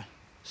 put the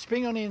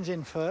spring onions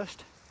in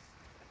first.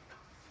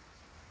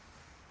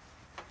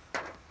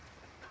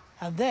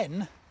 And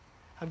then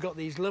I've got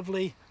these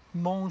lovely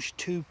mange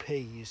tout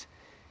peas.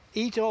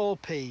 Eat all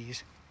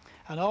peas.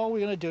 And all we're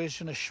going to do is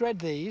going to shred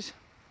these.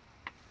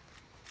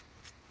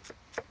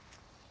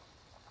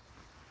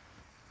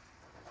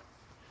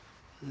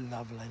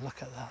 Lovely,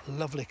 look at that,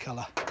 lovely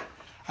colour.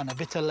 And a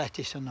bit of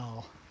lettuce and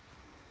all.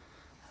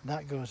 And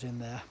that goes in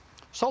there.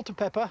 Salt and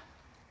pepper.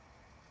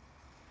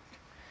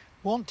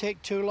 Won't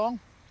take too long,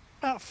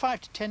 about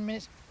 5 to 10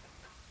 minutes.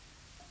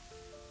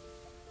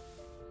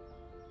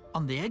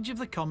 On the edge of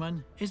the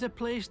common is a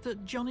place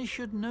that Johnny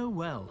should know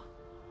well.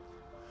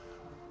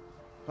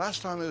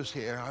 Last time I was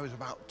here, I was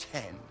about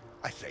 10,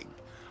 I think.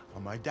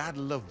 And my dad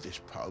loved this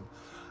pub,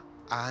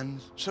 and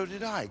so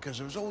did I, because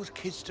there was always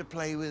kids to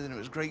play with and it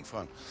was great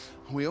fun.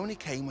 And we only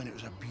came when it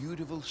was a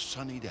beautiful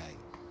sunny day.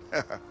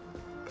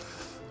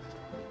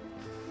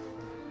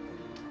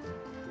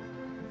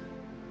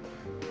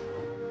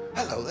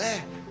 Hello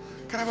there.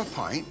 Can I have a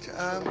pint?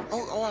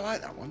 Oh, I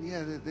like that one.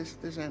 Yeah,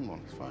 this end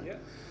one, it's fine.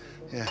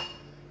 Yeah.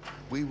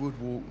 We would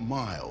walk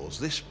miles.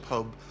 This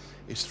pub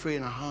is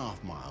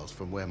 3.5 miles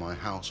from where my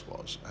house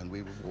was, and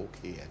we would walk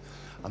here.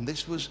 And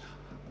this was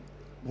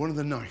one of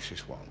the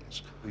nicest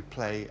ones. We'd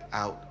play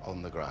out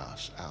on the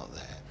grass out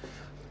there,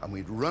 and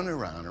we'd run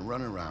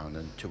around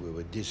until we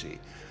were dizzy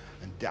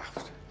and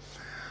daft.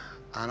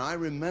 And I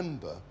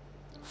remember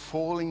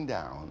falling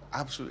down,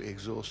 absolutely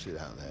exhausted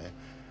out there,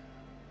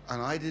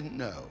 and I didn't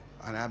know.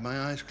 And I had my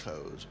eyes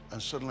closed,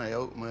 and suddenly I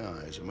opened my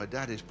eyes, and my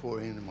dad is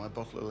pouring my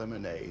bottle of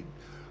lemonade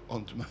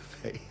onto my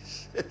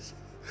face.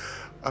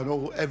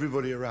 And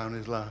everybody around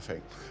is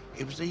laughing.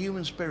 It was the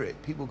human spirit.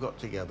 People got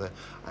together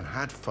and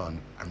had fun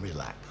and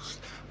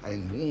relaxed.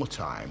 And in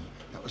wartime,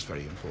 that was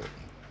very important.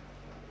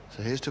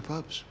 So here's to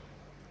pubs.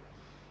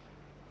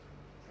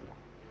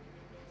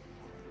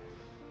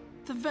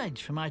 The veg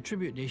for my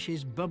tribute dish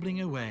is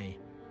bubbling away.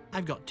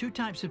 I've got 2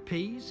 types of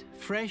peas,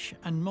 fresh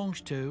and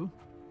mange tout,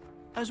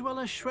 as well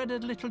as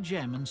shredded little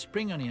gem and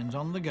spring onions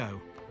on the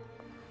go.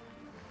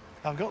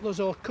 I've got those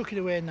all cooking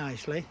away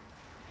nicely.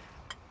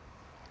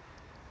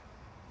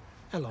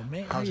 Hello,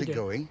 mate. How's it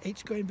going?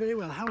 It's going very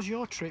well. How's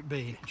your trip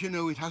been? Do you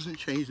know, it hasn't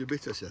changed a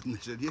bit, I said. And they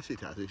said, yes, it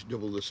has. It's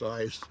double the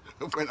size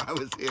of when I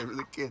was here as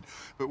a kid.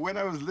 But when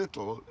I was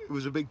little, it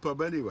was a big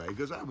pub anyway,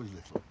 because I was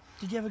little.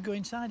 Did you ever go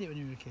inside it when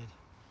you were a kid?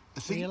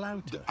 Were you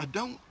allowed to? I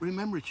don't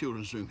remember a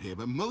children's room here,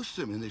 but most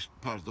of them in this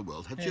part of the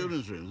world had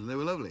children's rooms, and they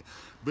were lovely.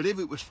 But if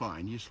it was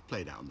fine, you just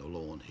played out on the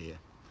lawn here,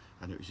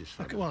 and it was just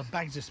fun. Well,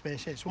 bags of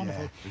space, it's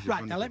wonderful. Yeah,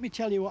 right, now let me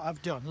tell you what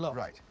I've done. Look,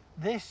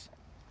 this,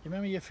 you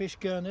remember your fish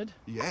gurnard?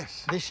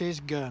 Yes. This is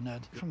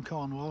gurnard from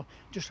Cornwall.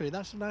 Just really,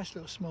 that's a nice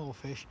little small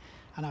fish,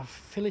 and I've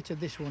filleted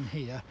this one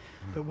here.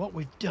 But what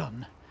we've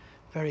done,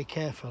 very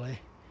carefully,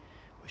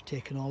 we've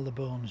taken all the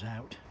bones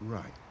out.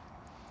 Right.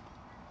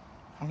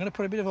 I'm going to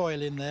put a bit of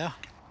oil in there,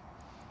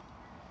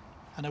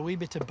 and a wee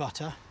bit of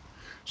butter.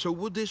 So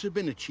would this have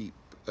been a cheap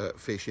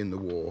fish in the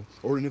war,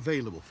 or an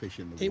available fish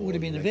in the war? It would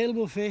have been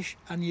available fish,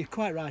 and you're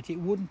quite right, it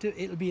wouldn't.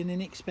 It'll be an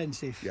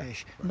inexpensive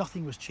fish. Right.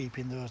 Nothing was cheap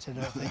in those, I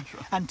don't think.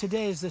 Right. And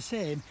today is the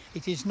same.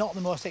 It is not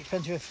the most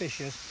expensive of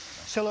fishes.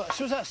 So look, as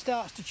soon as that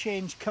starts to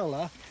change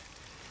colour,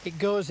 it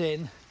goes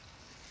in,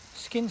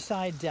 skin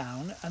side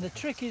down, and the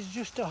trick is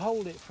just to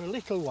hold it for a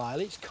little while.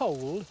 It's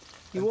cold.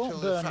 You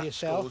won't burn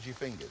yourself. Your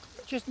fingers.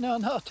 Just no,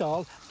 not at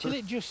all, till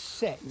it just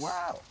sets.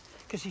 Wow.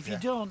 Because if you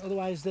don't,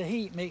 otherwise the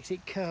heat makes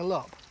it curl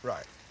up.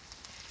 Right.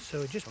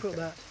 So just put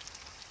that.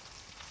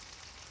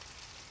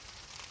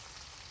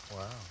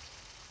 Wow.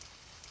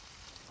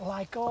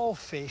 Like all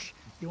fish,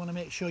 you want to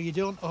make sure you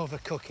don't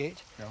overcook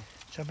it. No.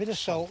 So a bit of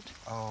salt.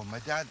 Oh, my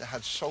dad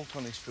had salt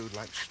on his food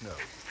like snow.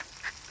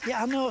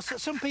 Yeah, I know,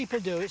 some people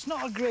do. It's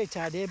not a great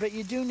idea, but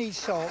you do need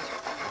salt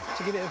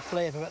to give it a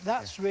flavour. But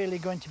that's really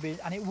going to be,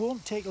 and it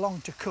won't take long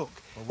to cook.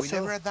 Well, we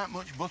never had that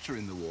much butter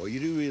in the war. You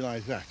do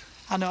realise that?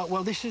 I know.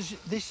 Well, this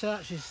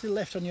actually is still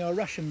left on your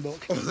ration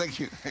book. Oh, thank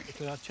you.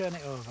 So I'll turn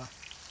it over.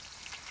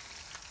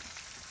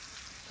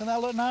 Doesn't that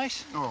look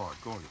nice? Oh,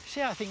 gorgeous.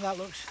 See, I think that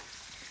looks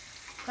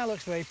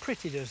very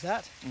pretty, does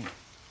that?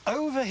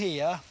 Over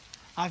here,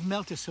 I've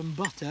melted some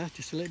butter,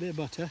 just a little bit of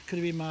butter, could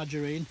have been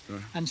margarine,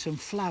 and some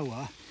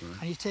flour,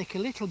 and you take a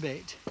little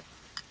bit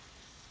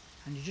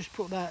and you just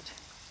put that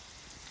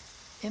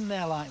in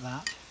there like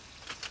that,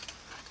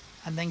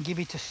 and then give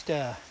it a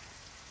stir.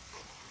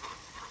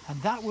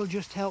 And that will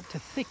just help to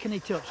thicken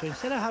it up. So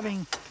instead of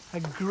having a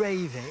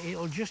gravy,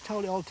 it'll just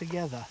hold it all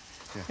together.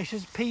 Yeah. This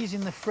is peas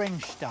in the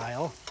French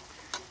style,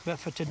 but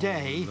for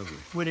today,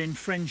 we're in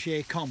French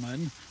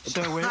common,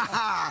 so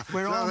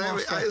we're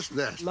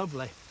almost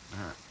lovely.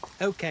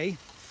 Okay,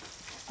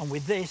 and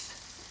with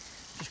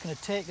this, just going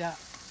to take that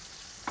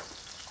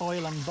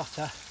oil and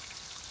butter,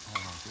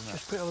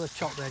 just put it over the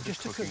top there,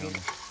 just to cook it.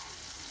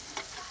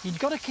 You've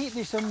got to keep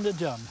this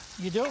underdone.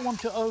 You don't want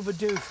to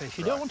overdo fish.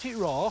 You don't want it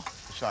raw.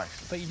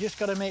 Precisely. But you just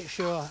got to make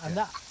sure, and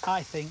that,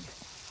 I think...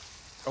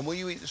 And will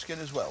you eat the skin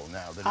as well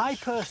now? That I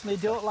personally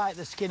don't like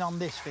the skin on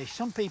this fish.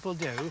 Some people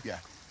do. Yeah.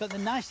 But the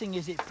nice thing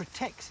is it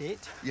protects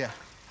it. Yeah.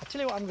 I'll tell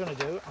you what I'm going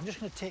to do. I'm just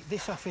going to take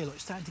this off here. Look,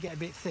 it's starting to get a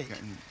bit thick.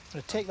 I'm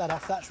going to take that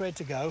off. That's ready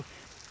to go.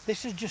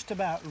 This is just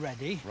about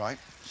ready. Right.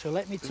 So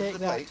let me take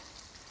that. Plate?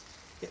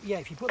 Yeah,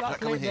 if you put that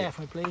plate there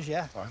for me, please,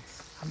 yeah. Right.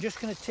 I'm just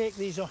going to take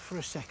these off for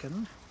a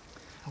second.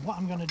 And what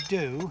I'm going to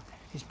do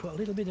is put a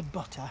little bit of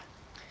butter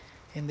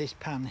in this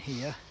pan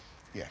here.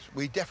 Yes,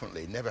 we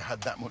definitely never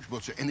had that much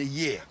butter in a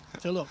year.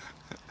 So look,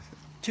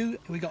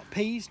 we got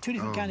peas, two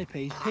different kind of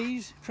peas.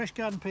 Peas, fresh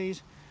garden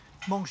peas,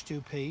 monk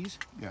stew peas.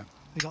 Yeah.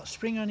 We got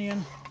spring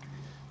onion,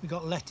 we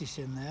got lettuce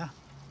in there.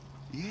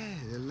 Yeah,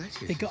 the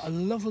lettuce. It got a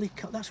lovely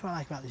cut. That's what I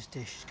like about this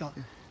dish. It's got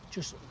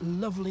just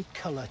lovely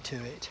colour to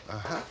it.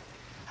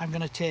 I'm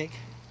going to take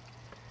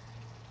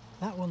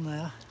that one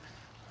there.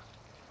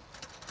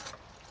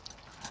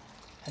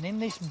 And in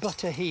this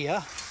butter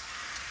here,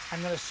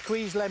 I'm going to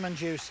squeeze lemon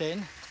juice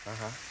in.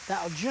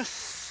 That'll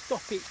just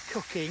stop it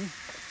cooking,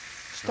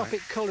 stop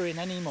it colouring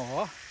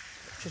anymore,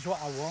 which is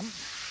what I want.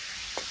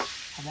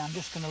 And then I'm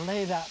just going to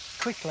lay that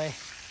quickly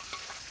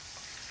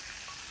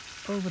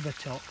over the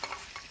top.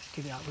 Just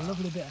give it that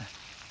lovely bit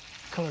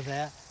of colour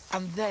there.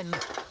 And then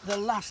the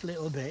last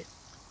little bit,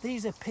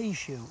 these are pea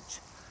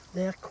shoots.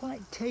 They're quite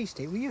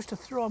tasty. We used to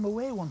throw them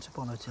away once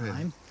upon a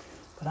time,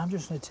 but I'm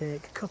just going to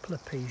take a couple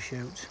of pea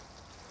shoots.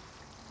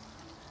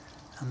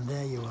 And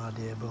there you are,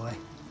 dear boy.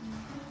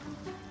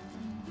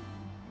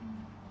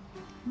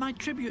 My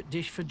tribute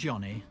dish for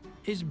Jonny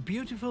is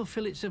beautiful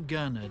fillets of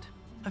gurnard,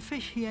 a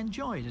fish he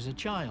enjoyed as a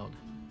child.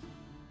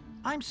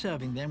 I'm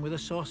serving them with a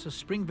sauce of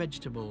spring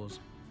vegetables,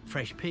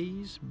 fresh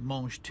peas,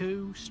 mange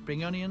tout,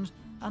 spring onions,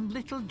 and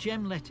little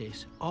gem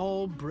lettuce,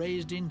 all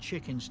braised in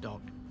chicken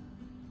stock,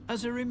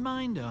 as a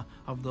reminder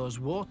of those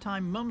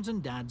wartime mums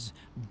and dads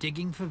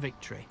digging for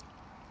victory.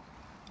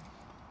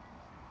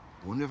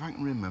 I wonder if I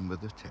can remember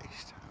the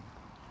taste.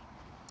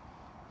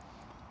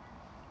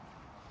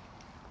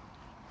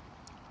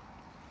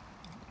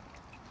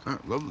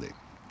 That's lovely.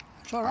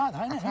 It's all right,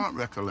 isn't it? I can't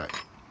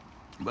recollect,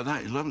 but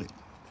that is lovely.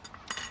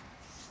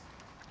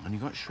 And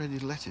you've got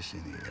shredded lettuce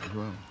in here as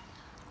well.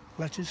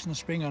 Lettuce and the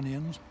spring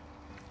onions,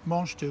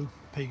 mange tout,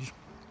 peas,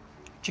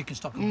 chicken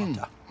stock and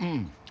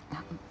butter.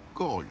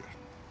 Gorgeous.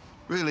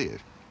 Really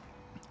is.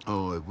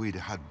 Oh, if we'd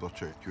had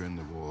butter during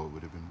the war, it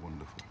would have been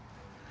wonderful.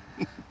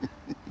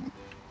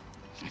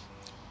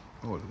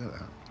 Oh, look at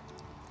that.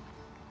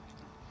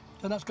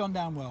 So that's gone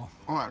down well.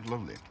 Oh, that's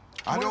lovely.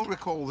 I don't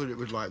recall that it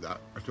was like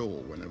that at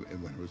all when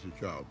I was a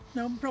child.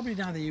 No, probably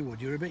neither you would.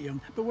 You're a bit young.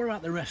 But what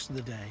about the rest of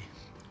the day?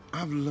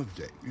 I've loved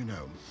it, you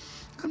know.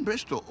 And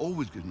Bristol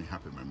always gives me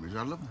happy memories.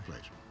 I love the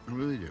place. I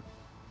really do.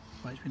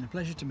 Well, it's been a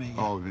pleasure to meet you.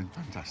 Oh, it's been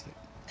fantastic.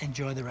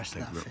 Enjoy the rest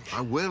of that fish.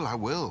 I will, I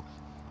will.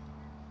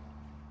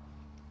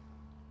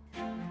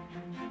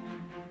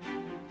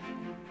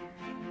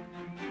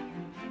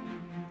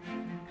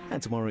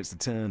 And tomorrow it's the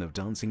turn of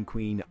dancing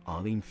queen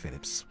Arlene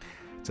Phillips.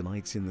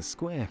 Tonight in the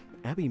Square,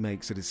 Abby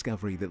makes a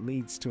discovery that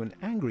leads to an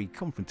angry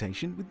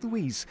confrontation with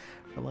Louise.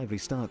 A lively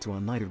start to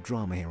our night of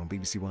drama here on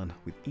BBC One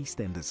with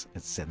EastEnders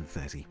at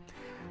 7:30.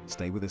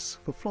 Stay with us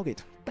for Flog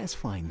It, Best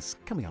Finds,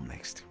 coming up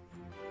next.